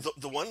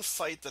 The one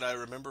fight that I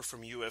remember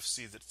from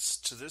UFC that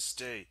to this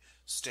day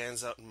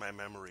stands out in my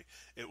memory.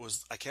 It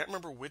was, I can't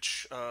remember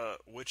which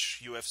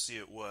UFC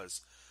it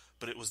was,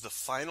 but it was the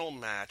final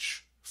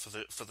match for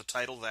the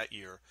title that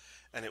year,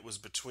 and it was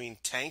between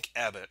Tank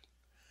Abbott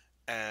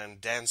and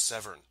Dan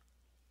Severn.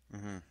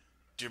 Mm-hmm.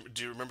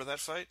 Do you remember that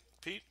fight,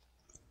 Pete?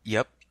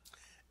 Yep.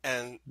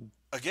 And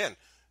again,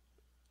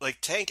 like,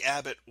 Tank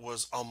Abbott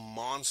was a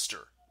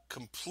monster,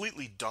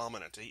 completely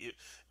dominant.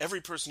 Every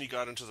person he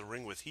got into the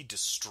ring with, he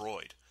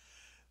destroyed.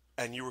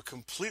 And you were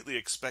completely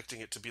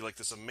expecting it to be like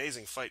this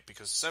amazing fight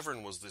because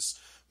Severn was this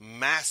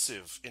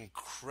massive,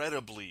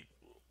 incredibly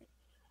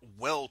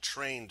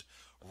well-trained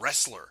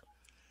wrestler.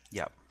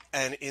 Yep.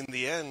 And in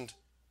the end,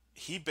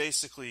 he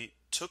basically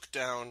took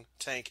down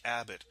Tank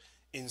Abbott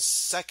in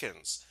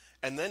seconds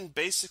and then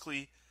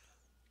basically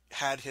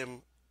had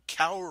him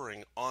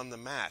cowering on the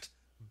mat,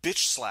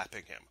 bitch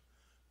slapping him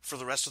for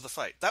the rest of the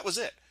fight. That was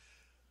it.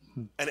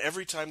 And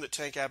every time that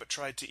Tank Abbott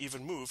tried to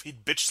even move,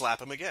 he'd bitch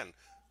slap him again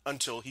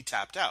until he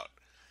tapped out.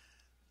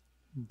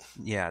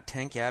 Yeah,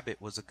 Tank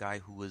Abbott was a guy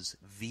who was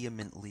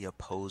vehemently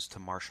opposed to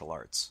martial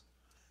arts.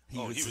 He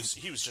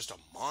was just a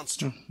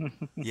monster.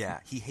 Yeah,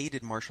 he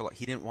hated martial arts.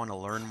 He didn't want to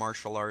learn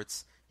martial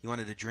arts. He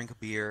wanted to drink a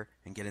beer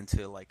and get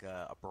into like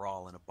a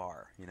brawl in a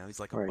bar. He's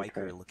like a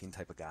biker-looking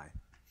type of guy.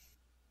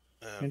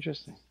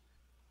 Interesting.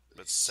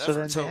 But so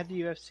then they had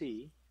the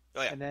UFC,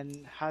 and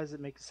then how does it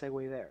make the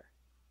segue there?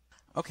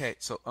 Okay,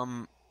 so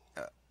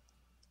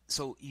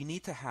so you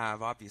need to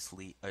have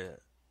obviously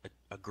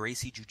a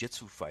Gracie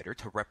Jiu-Jitsu fighter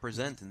to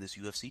represent in this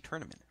UFC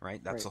tournament,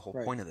 right? That's the whole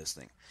point of this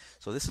thing.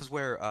 So this is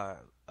where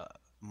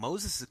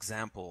Moses'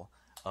 example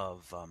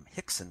of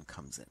Hickson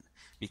comes in,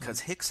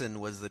 because Hickson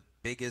was the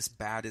biggest,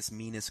 baddest,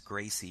 meanest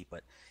Gracie,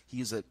 but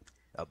he's a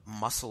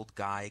muscled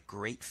guy,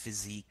 great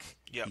physique.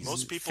 Yeah, he's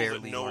most people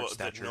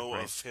that know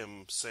of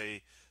him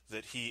say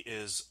that he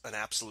is an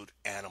absolute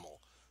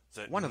animal.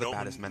 That one of the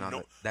baddest men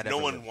on that no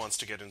ever one lived. wants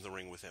to get in the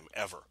ring with him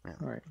ever.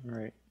 Yeah.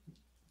 Right.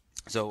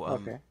 So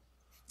okay.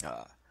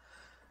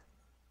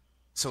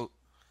 So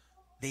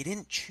they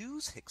didn't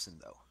choose Hickson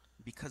though,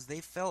 because they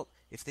felt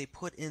if they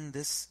put in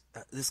this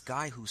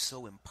guy who's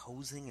so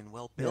imposing and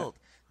well built,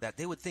 that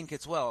they would think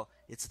it's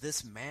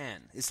this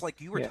man. It's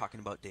like you were talking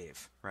about,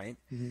 Dave, right?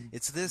 Mm-hmm.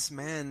 It's this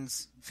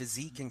man's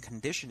physique and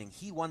conditioning.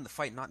 He won the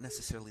fight, not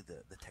necessarily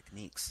the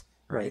techniques,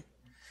 right?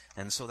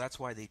 And so that's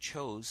why they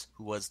chose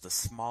who was the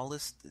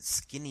smallest,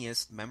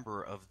 skinniest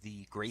member of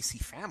the Gracie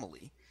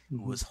family,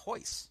 who was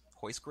Hoist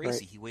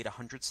Gracie. Right. He weighed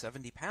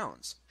 170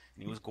 pounds.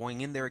 And he was going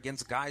in there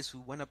against guys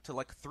who went up to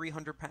like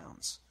 300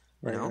 pounds.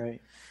 You know?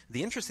 Right.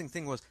 The interesting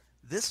thing was,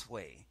 this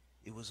way,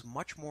 it was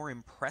much more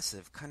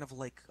impressive, kind of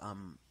like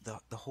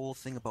the whole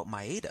thing about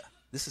Maeda.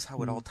 This is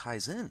how it all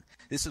ties in.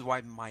 This is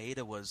why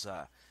Maeda was,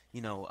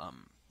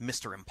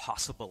 Mr.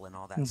 Impossible and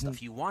all that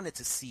stuff. You wanted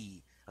to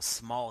see a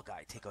small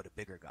guy take out a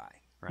bigger guy,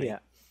 right? Yeah.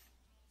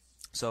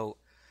 So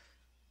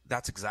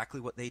that's exactly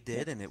what they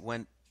did, and it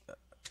went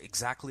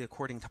exactly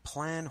according to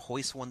plan.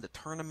 Hoist won the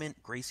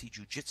tournament. Gracie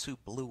Jiu-Jitsu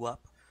blew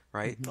up,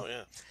 right? Oh,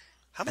 yeah.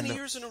 How many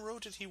years in a row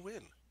did he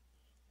win?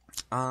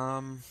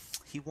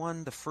 He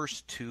won the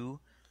first two,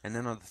 and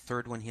then on the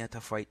third one he had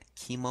to fight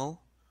Chemo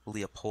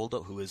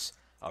Leopoldo, who is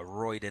a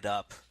roided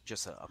up,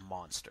 just a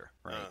monster,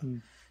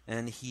 right?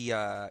 And he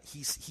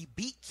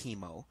beat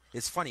Chemo.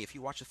 It's funny, if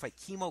you watch the fight,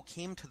 Chemo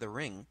came to the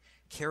ring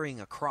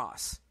carrying a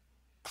cross,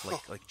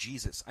 like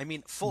Jesus. I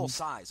mean, full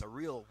size, a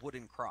real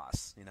wooden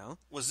cross, you know?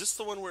 Was this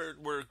the one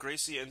where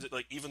Gracie ended,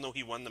 like, even though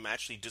he won the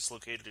match, he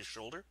dislocated his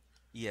shoulder?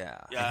 Yeah,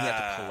 and he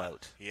had to pull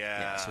out.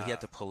 Yeah, so he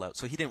had to pull out.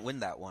 So he didn't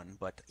win that one,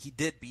 but he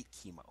did beat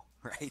Chemo,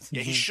 right?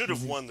 Yeah, he should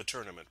have won the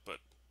tournament, but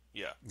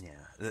yeah. Yeah.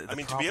 I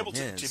mean, to be able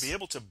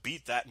to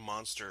beat that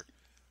monster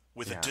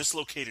with a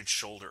dislocated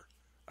shoulder,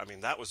 I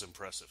mean, that was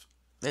impressive.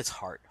 It's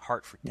hard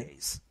for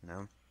days, you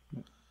know.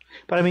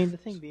 But I mean, the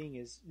thing being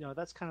is,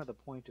 that's kind of the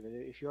point of it.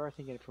 If you are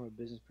thinking it from a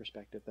business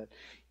perspective, that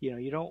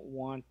you don't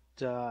want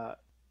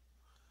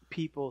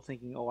people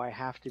thinking, oh, I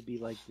have to be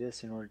like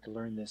this in order to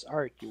learn this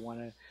art. You want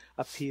to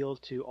appeal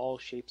to all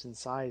shapes and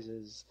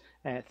sizes,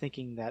 and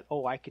thinking that,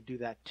 oh, I could do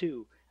that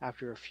too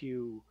after a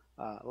few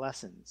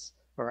lessons,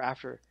 or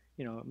after,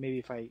 maybe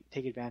if I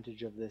take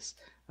advantage of this,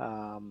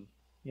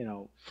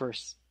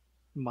 first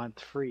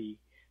month free,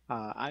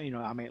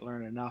 I might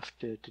learn enough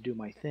to do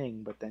my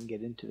thing, but then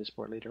get into the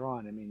sport later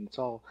on. I mean, it's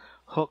all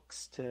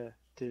hooks to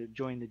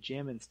join the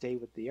gym and stay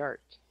with the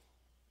art.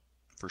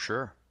 For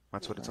sure.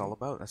 That's what it's all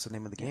about. That's the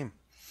name of the game.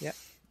 Yeah.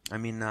 I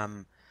mean,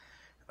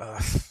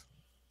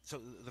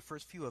 so the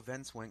first few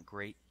events went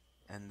great,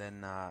 and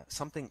then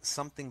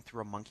something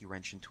threw a monkey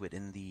wrench into it.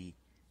 In the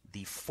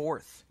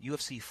fourth,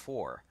 UFC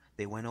 4,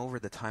 they went over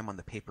the time on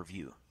the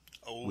pay-per-view,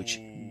 which,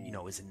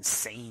 is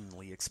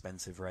insanely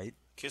expensive, right?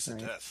 Kiss of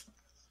death.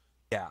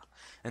 Yeah.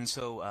 And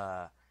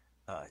so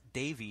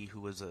Davey, who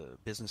was a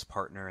business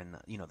partner and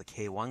the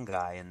K1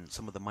 guy and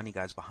some of the money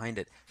guys behind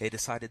it, they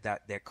decided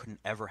that that couldn't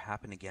ever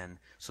happen again.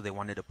 So they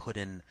wanted to put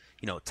in,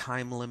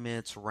 time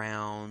limits,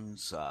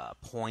 rounds,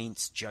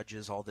 points,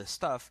 judges, all this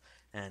stuff.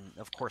 And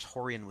of course,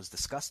 Horian was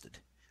disgusted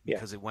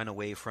because it went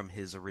away from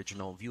his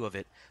original view of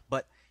it.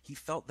 But he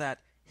felt that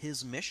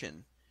his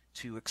mission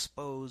to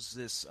expose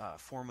this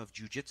form of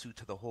jiu-jitsu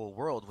to the whole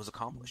world was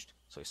accomplished.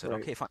 So he said,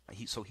 okay, fine.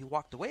 So he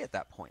walked away at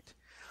that point.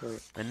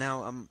 And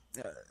now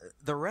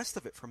the rest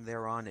of it from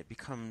there on,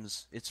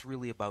 it's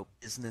really about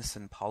business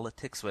and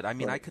politics. But I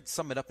mean, I could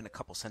sum it up in a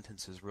couple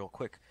sentences real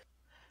quick.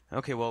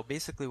 Okay, well,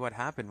 basically what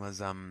happened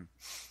was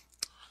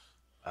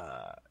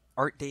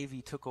Art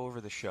Davey took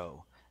over the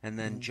show, and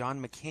then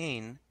John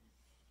McCain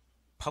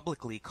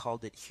publicly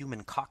called it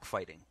human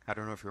cockfighting. I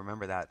don't know if you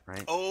remember that,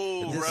 right?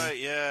 Oh, right,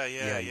 yeah.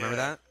 You remember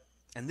that?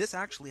 And this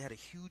actually had a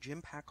huge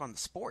impact on the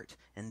sport,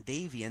 and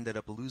Davey ended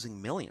up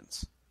losing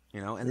millions.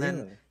 And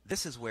then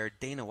this is where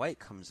Dana White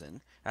comes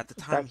in. At the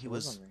time, he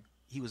was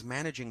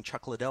managing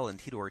Chuck Liddell and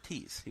Tito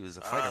Ortiz. He was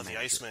a fighter manager. The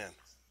Iceman.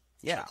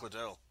 Yeah. Chuck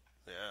Liddell.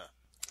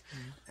 Yeah.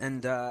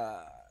 And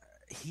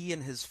he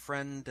and his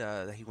friend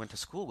that he went to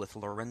school with,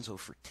 Lorenzo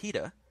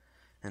Fertitta,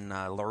 and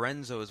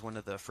Lorenzo is one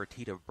of the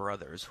Fertitta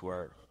brothers who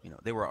are,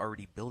 they were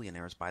already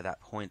billionaires by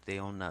that point. They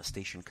own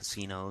Station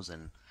Casinos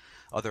and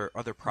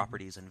other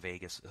properties in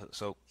Vegas.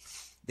 So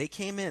they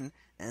came in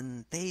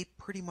and they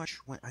pretty much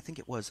went, I think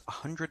it was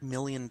 $100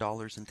 million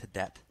into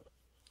debt.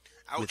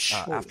 Ouch.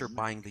 After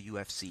buying the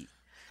UFC.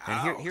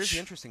 And here's the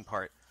interesting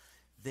part.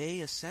 They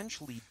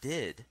essentially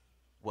did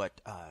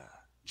what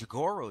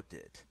Jigoro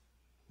did.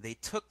 They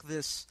took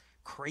this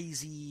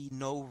crazy,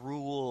 no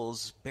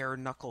rules, bare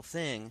knuckle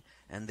thing,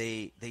 and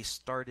they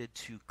started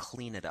to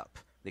clean it up.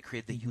 They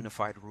created the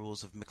unified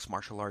rules of mixed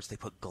martial arts. They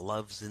put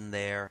gloves in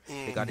there.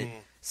 They got it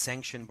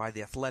sanctioned by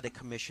the Athletic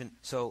Commission.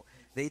 So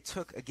they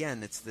took,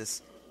 again, it's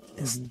this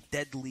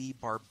deadly,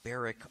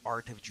 barbaric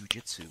art of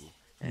jiu-jitsu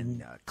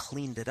and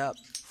cleaned it up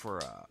for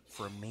a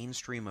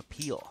mainstream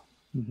appeal,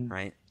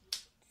 right?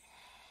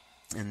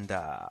 And,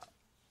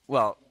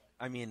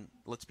 I mean,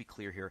 let's be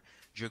clear here.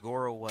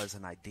 Jigoro was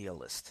an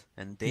idealist,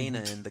 and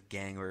Dana and the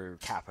gang were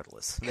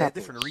capitalists. They had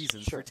different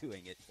reasons for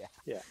doing it.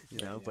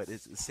 But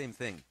it's the same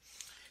thing.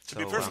 To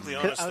be perfectly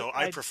honest, though,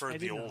 I preferred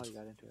the old.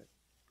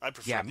 I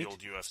prefer the old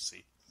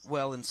UFC.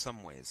 Well, in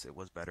some ways it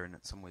was better, and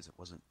in some ways it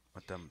wasn't.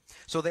 But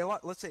so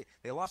let's say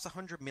they lost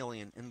 $100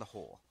 million in the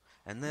hole,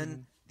 and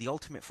then the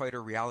Ultimate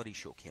Fighter reality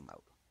show came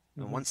out.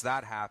 And once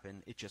that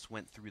happened, it just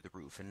went through the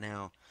roof. And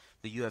now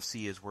the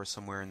UFC is worth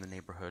somewhere in the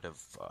neighborhood of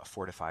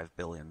 $4 to $5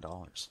 billion,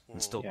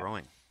 and still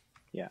growing.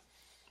 Yeah,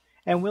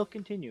 and we'll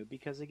continue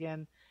because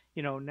again,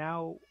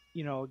 now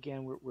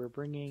again we're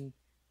bringing,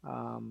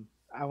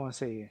 I want to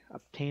say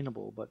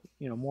obtainable, but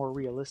more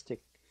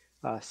realistic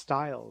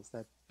styles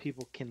that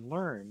people can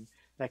learn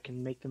that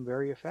can make them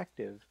very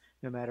effective,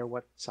 no matter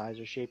what size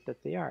or shape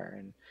that they are.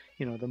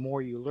 And the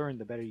more you learn,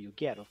 the better you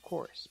get, of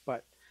course.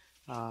 But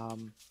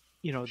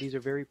these are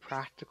very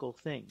practical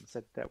things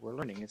that we're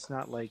learning. It's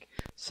not like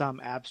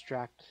some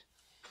abstract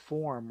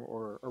form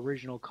or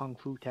original kung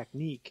fu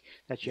technique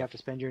that you have to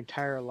spend your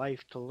entire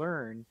life to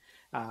learn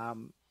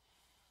in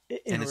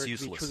order to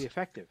be truly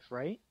effective,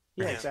 right?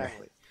 Yeah,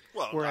 exactly.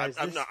 Well,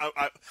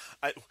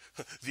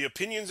 the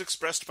opinions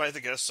expressed by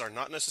the guests are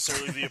not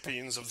necessarily the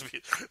opinions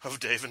of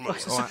Dave and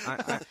Moses.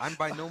 I'm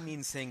by no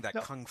means saying that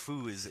kung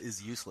fu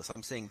is useless.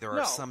 I'm saying there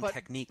are some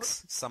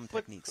techniques.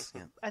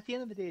 At the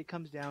end of the day, it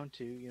comes down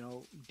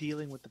to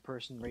dealing with the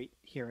person right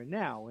here and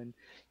now, and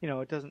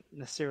it doesn't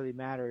necessarily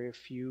matter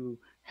if you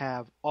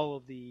have all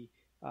of the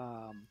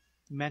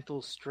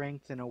mental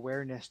strength and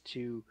awareness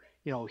to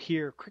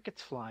hear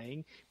crickets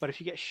flying, but if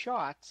you get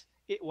shot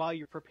while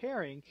you're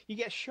preparing, you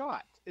get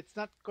shot. It's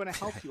not going to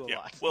help you a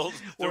lot. Well,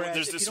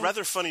 there's this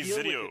rather funny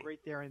video right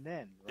there and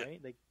then,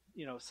 right? Like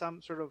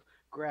some sort of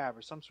grab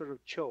or some sort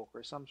of choke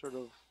or some sort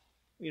of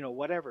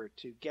whatever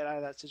to get out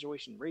of that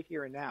situation right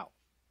here and now.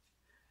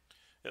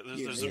 Yeah,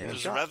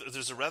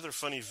 there's a rather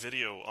funny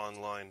video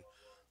online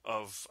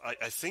of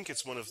I think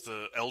it's one of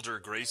the elder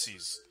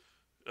Gracies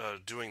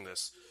doing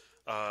this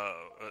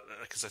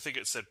because I think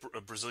it said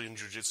a Brazilian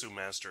Jiu-Jitsu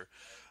master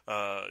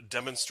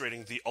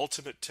demonstrating the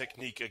ultimate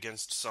technique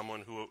against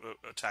someone who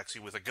attacks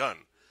you with a gun.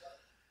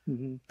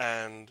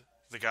 And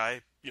the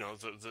guy,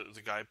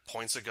 the guy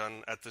points a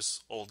gun at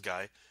this old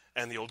guy,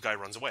 and the old guy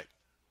runs away.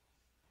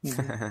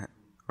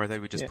 Or they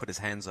would just put his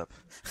hands up.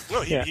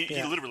 No,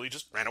 he literally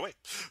just ran away.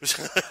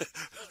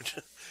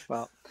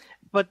 Well,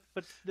 but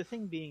the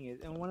thing being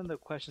is, and one of the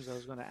questions I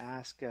was going to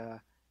ask,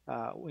 now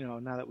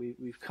that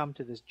we've come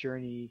to this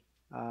journey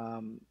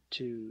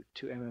to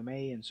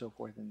MMA and so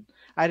forth, and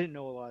I didn't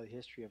know a lot of the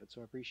history of it,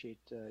 so I appreciate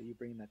you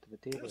bringing that to the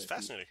table. It's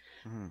fascinating.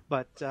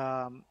 But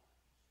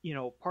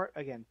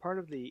part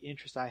of the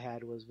interest I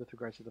had was with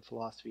regards to the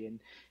philosophy, and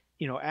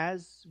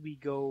as we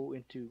go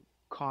into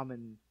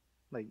common,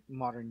 like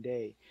modern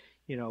day,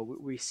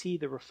 we see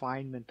the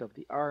refinement of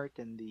the art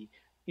and the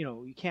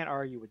you can't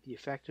argue with the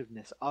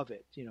effectiveness of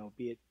it,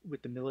 be it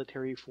with the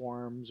military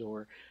forms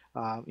or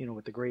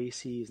with the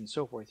Gracies and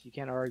so forth. You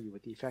can't argue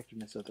with the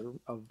effectiveness of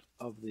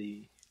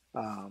the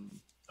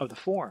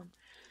form,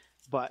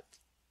 but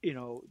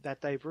that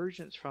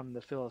divergence from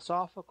the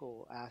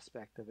philosophical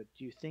aspect of it.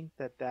 Do you think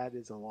that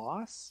is a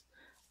loss?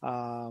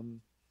 Do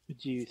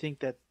you think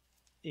that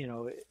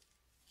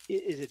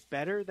is it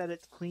better that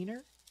it's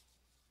cleaner?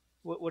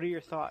 What are your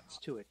thoughts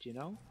to it?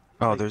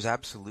 Oh, there's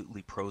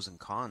absolutely pros and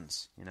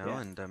cons,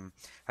 and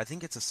I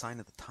think it's a sign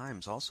of the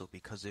times also,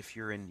 because if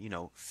you're in,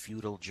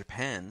 feudal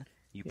Japan,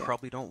 you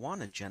probably don't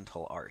want a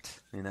gentle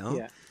art,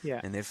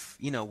 And if,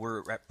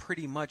 we're at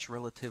pretty much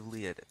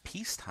relatively at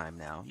peacetime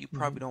now, you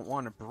probably don't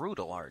want a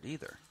brutal art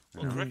either.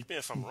 Well, correct me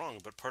if I'm wrong,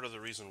 but part of the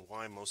reason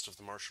why most of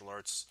the martial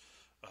arts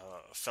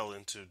fell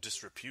into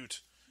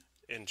disrepute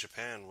in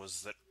Japan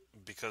was that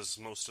because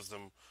most of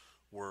them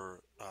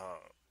were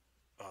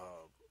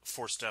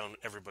forced down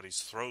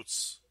everybody's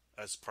throats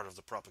as part of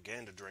the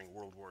propaganda during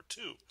World War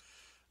II,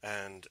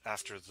 and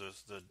after the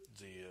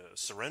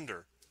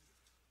surrender,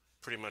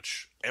 pretty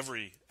much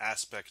every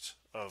aspect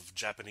of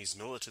Japanese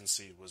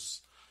militancy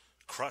was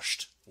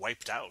crushed,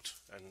 wiped out,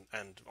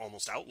 and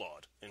almost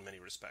outlawed in many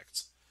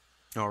respects.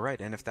 All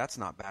right, and if that's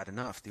not bad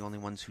enough, the only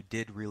ones who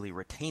did really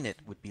retain it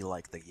would be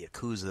like the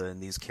Yakuza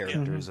and these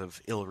characters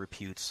of ill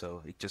repute,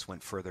 so it just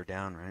went further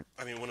down, right?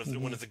 I mean, one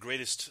of the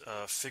greatest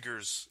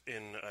figures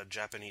in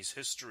Japanese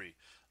history,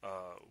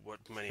 what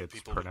many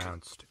people... It's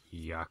pronounced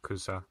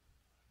Yakuza.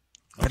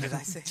 What did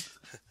I say?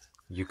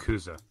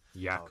 Yakuza.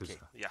 Yakuza.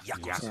 Okay.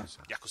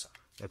 Yakuza.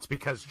 It's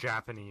because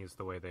Japanese,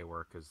 the way they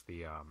work is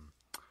the,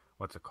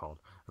 what's it called?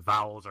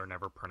 Vowels are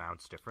never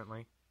pronounced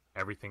differently.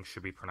 Everything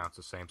should be pronounced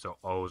the same, so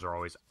O's are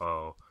always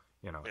O.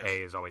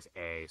 A is always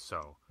A,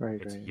 so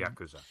it's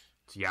Yakuza.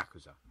 It's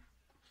Yakuza.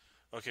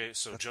 Okay,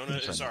 so Jonah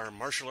is our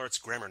martial arts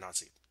grammar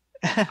Nazi.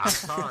 I'm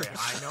sorry,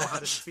 I know how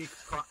to speak.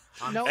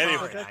 I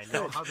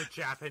know how the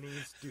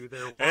Japanese do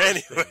their work.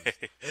 Anyway.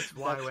 It's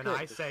why when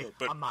I say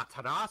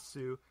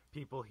Amaterasu,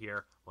 people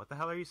hear, what the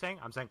hell are you saying?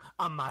 I'm saying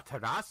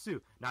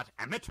Amaterasu, not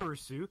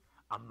Amaterasu.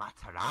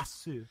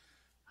 Amaterasu.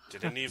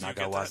 Did any of you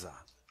get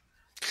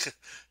that?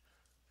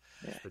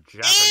 The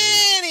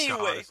Japanese Anyway.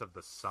 goddess of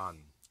the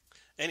sun.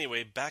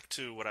 Anyway, back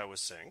to what I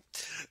was saying.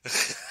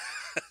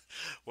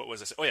 What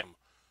was I saying? Oh yeah,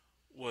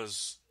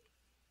 was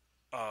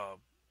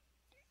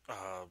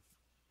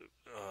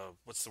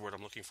what's the word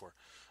I'm looking for?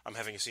 I'm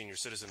having a senior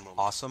citizen moment.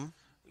 Awesome.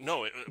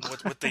 No,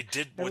 what they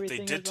did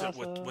Everything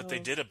what they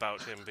did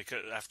about him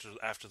because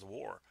after the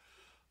war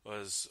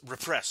was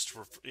repressed.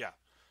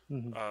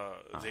 Mhm.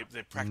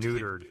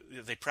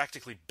 They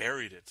practically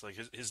buried it. Like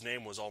his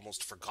name was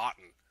almost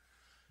forgotten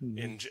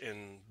in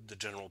the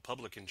general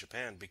public in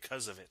Japan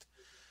because of it.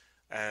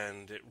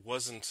 And it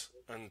wasn't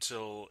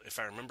until, if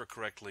I remember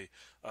correctly,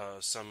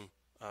 some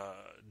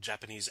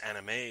Japanese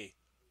anime,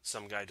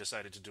 some guy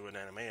decided to do an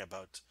anime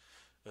about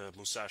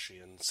Musashi,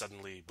 and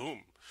suddenly,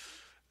 boom,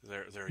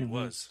 there he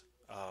was.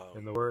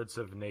 In the words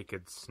of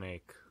Naked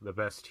Snake, the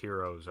best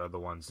heroes are the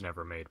ones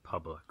never made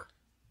public.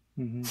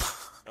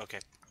 Okay.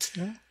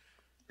 Yeah.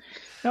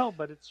 No,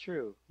 but it's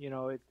true.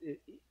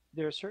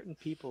 There are certain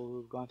people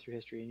who've gone through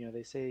history, and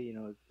they say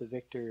the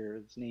victor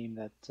is the name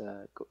that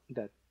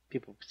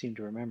people seem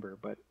to remember,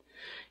 but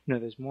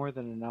there's more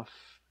than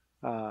enough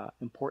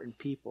important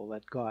people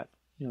that got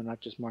not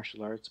just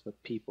martial arts,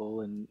 but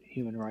people and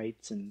human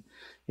rights and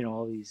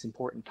all these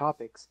important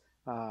topics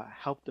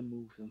help them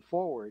move them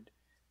forward.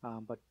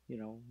 But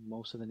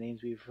most of the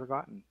names we've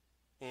forgotten.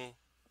 Yeah.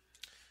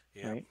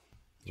 Right.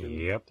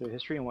 Yep. Through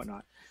history and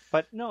whatnot.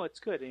 But no, it's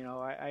good.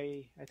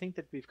 I think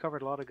that we've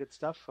covered a lot of good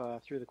stuff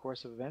through the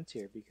course of events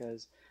here,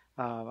 because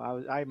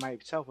I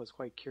myself was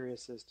quite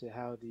curious as to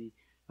how the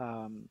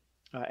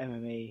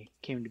MMA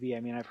came to be. I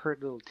mean, I've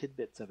heard little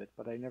tidbits of it,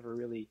 but I never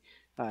really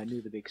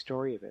knew the big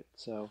story of it.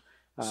 So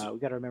we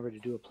got to remember to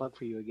do a plug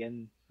for you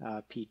again,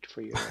 Pete,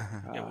 for your.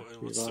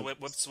 What's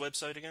the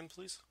website again,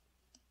 please?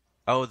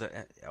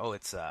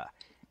 It's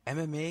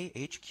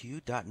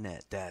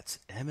MMAHQ.net. That's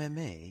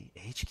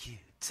MMAHQ.net.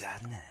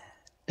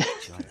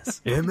 Join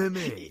us.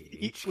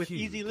 MMA with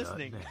easy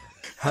listening.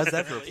 How's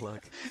that for a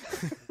plug?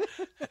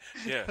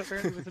 Yeah.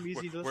 Apparently with some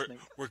easy listening.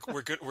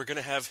 We're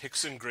gonna have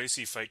Hickson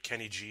Gracie fight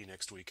Kenny G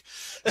next week.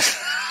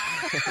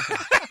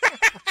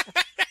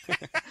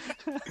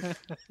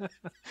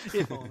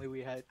 If only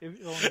we had.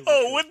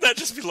 Wouldn't that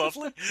just be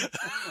lovely?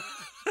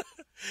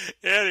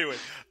 Anyway,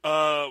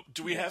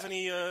 do we have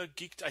any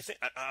geek? I think.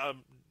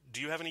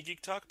 Do you have any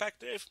geek talk back,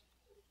 Dave?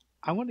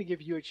 I want to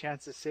give you a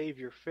chance to save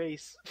your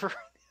face for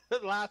the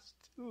last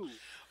two.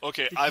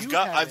 Okay,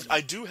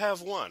 I do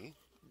have one.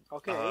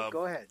 Okay,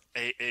 go ahead.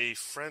 A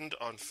friend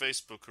on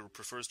Facebook who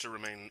prefers to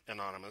remain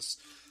anonymous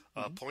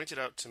pointed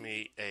out to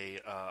me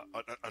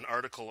an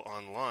article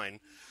online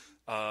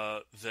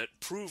that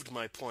proved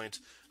my point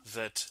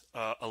that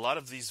a lot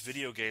of these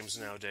video games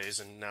nowadays,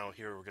 and now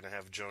here we're going to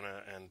have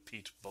Jonah and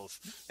Pete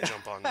both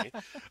jump on me.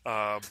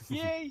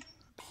 Yay!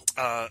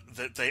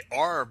 That they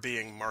are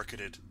being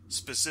marketed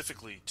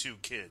specifically to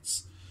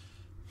kids.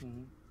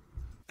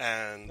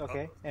 And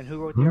and who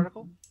wrote the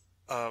article?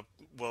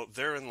 Well,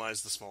 therein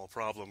lies the small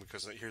problem,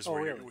 because here's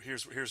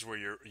where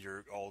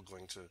you're all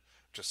going to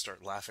just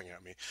start laughing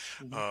at me.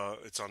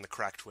 It's on the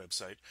Cracked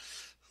website.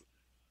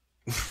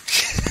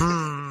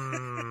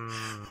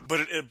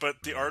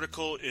 But the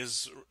article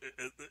it's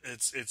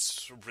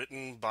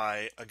written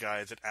by a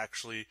guy that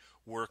actually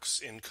works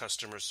in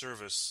customer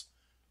service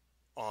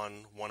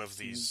on one of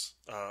these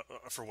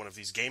for one of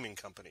these gaming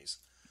companies.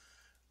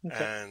 Okay.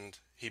 And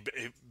he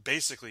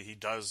basically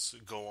does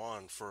go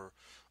on for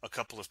a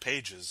couple of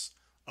pages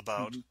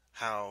about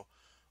how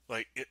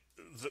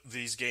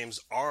these games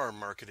are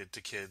marketed to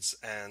kids,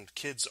 and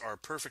kids are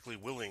perfectly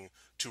willing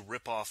to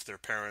rip off their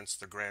parents,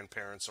 their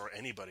grandparents, or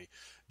anybody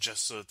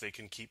just so that they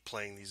can keep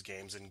playing these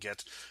games and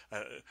get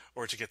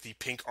or to get the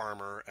pink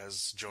armor,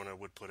 as Jonah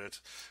would put it.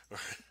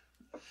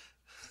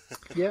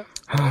 Yeah.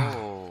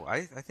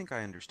 I think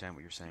I understand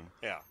what you're saying.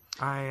 Yeah.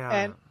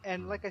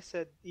 And like I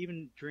said,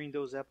 even during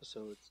those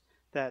episodes,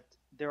 that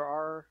there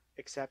are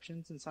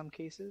exceptions in some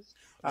cases.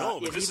 No,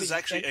 but this is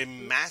actually a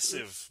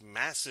massive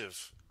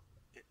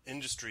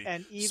industry,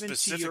 and even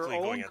specifically to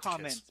your going own at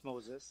comments, kids.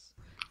 Moses.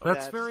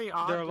 That's very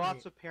odd. There are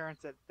lots of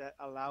parents that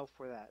allow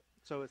for that,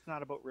 so it's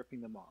not about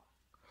ripping them off.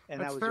 And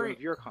that was one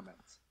of your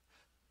comments.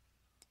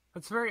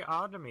 It's very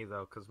odd to me,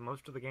 though, because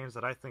most of the games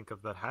that I think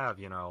of that have,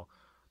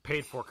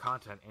 paid-for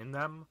content in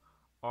them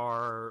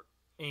are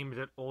aimed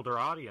at older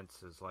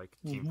audiences, like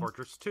Team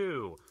Fortress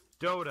 2,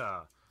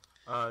 Dota,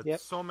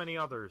 so many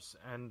others,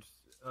 and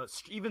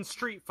even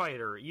Street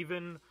Fighter,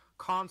 even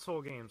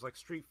console games like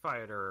Street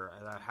Fighter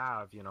that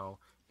have,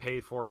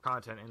 paid-for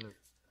content in it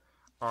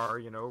are,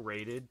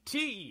 rated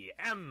T,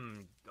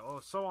 M,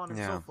 so on and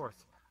so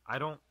forth. I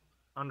don't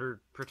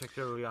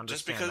particularly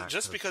understand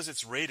just because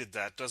it's rated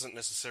that doesn't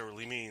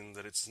necessarily mean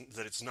that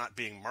it's not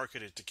being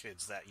marketed to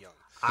kids that young.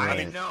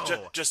 I know.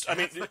 That's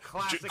the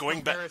classic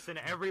comparison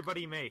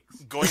everybody makes.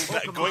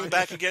 Going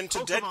back again to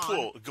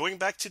Deadpool. Going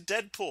back to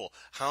Deadpool.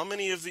 How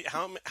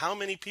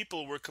many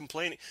people were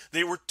complaining?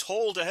 They were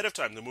told ahead of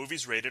time the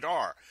movie's rated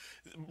R.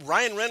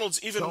 Ryan Reynolds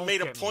even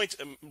made a point.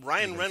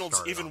 Ryan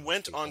Reynolds even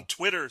went on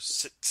Twitter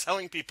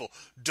telling people,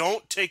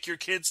 "Don't take your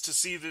kids to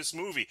see this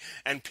movie,"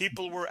 and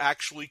people were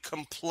actually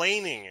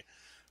complaining.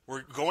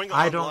 We're going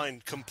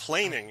online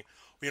complaining.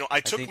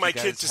 I took my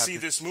kid to see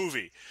this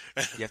movie.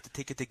 You have to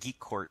take it to Geek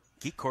Court.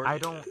 Geek Court. I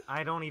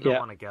don't even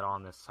want to get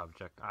on this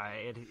subject.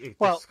 It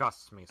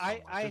disgusts me so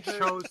much. It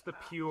shows the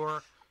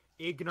pure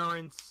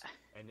ignorance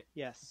and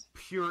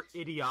pure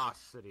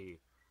idiocy.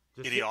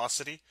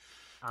 Idiocy?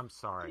 I'm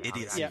sorry.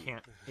 Idiocy. I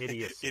can't.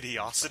 Idiocy.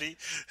 Idiocy?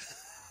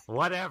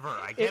 Whatever.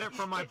 I get it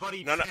from my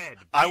buddy Ted.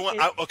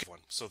 Okay.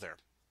 So there.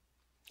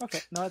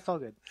 Okay. No, it's all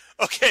good.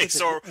 Okay.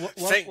 So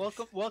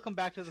welcome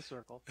back to the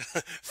circle.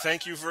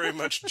 Thank you very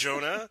much,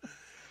 Jonah.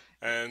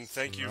 And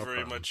thank you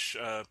very much,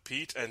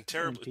 Pete. And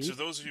to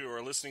those of you who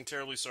are listening,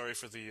 terribly sorry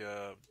for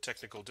the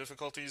technical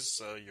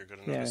difficulties. You're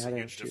going to notice a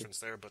huge difference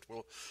there, but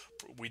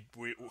we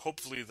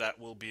hopefully that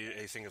will be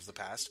a thing of the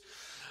past.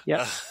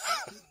 Yeah.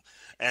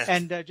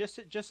 And just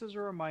as a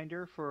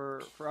reminder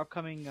for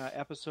upcoming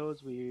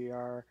episodes, we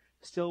are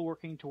still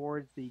working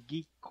towards the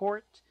Geek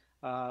Court.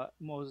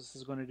 Moses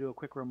is going to do a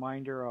quick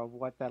reminder of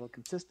what that'll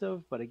consist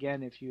of. But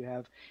again, if you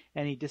have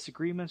any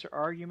disagreements or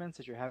arguments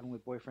that you're having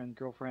with boyfriends,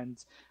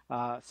 girlfriends,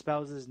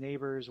 spouses,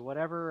 neighbors,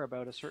 whatever,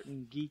 about a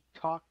certain geek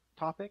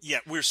topic. Yeah,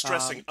 we're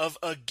stressing of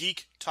a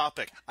geek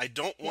topic. I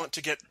don't want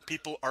to get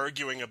people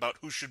arguing about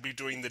who should be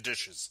doing the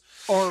dishes.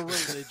 Or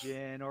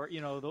religion, or,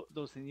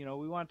 those things.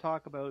 We want to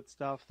talk about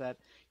stuff that,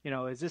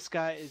 is this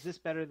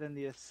better than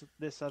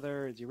this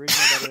other? Is the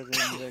original better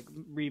than the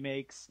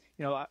remakes?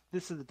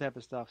 This is the type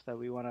of stuff that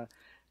we want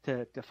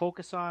to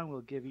focus on.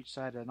 We'll give each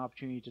side an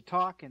opportunity to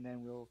talk, and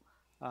then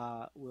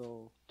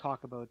we'll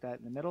talk about that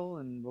in the middle,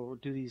 and we'll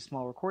do these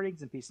small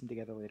recordings and piece them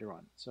together later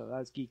on. So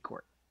that's Geek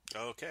Court.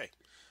 Okay.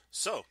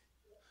 So,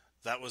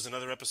 that was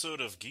another episode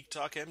of Geek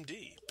Talk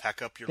MD.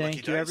 Pack up your lucky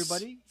dice. Thank you,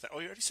 everybody. You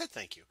already said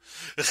thank you.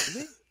 Did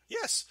he?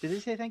 Yes. Did he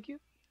say thank you?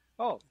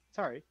 Oh,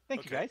 sorry.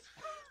 Thank you, guys.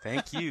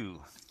 Thank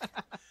you.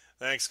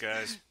 Thanks,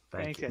 guys.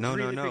 Thanks, guys. No,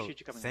 really no. Appreciate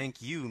you coming thank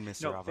you,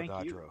 Mr.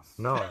 Avogadro.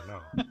 No.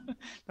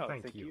 No,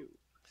 thank you.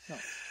 No.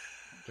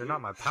 You're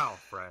not my pal,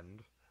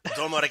 friend.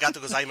 Domo arigato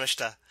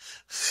gozaimashita.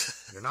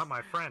 You're not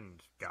my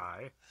friend,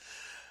 guy.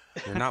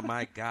 You're not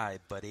my guy,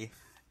 buddy.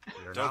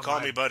 Don't call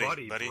me buddy.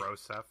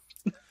 Broseph.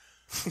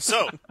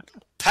 So,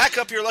 pack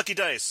up your lucky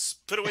dice,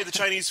 put away the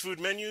Chinese food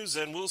menus,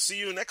 and we'll see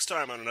you next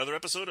time on another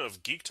episode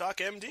of Geek Talk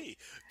MD.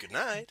 Good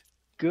night.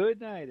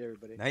 Good night,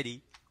 everybody.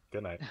 Nighty.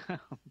 Good night.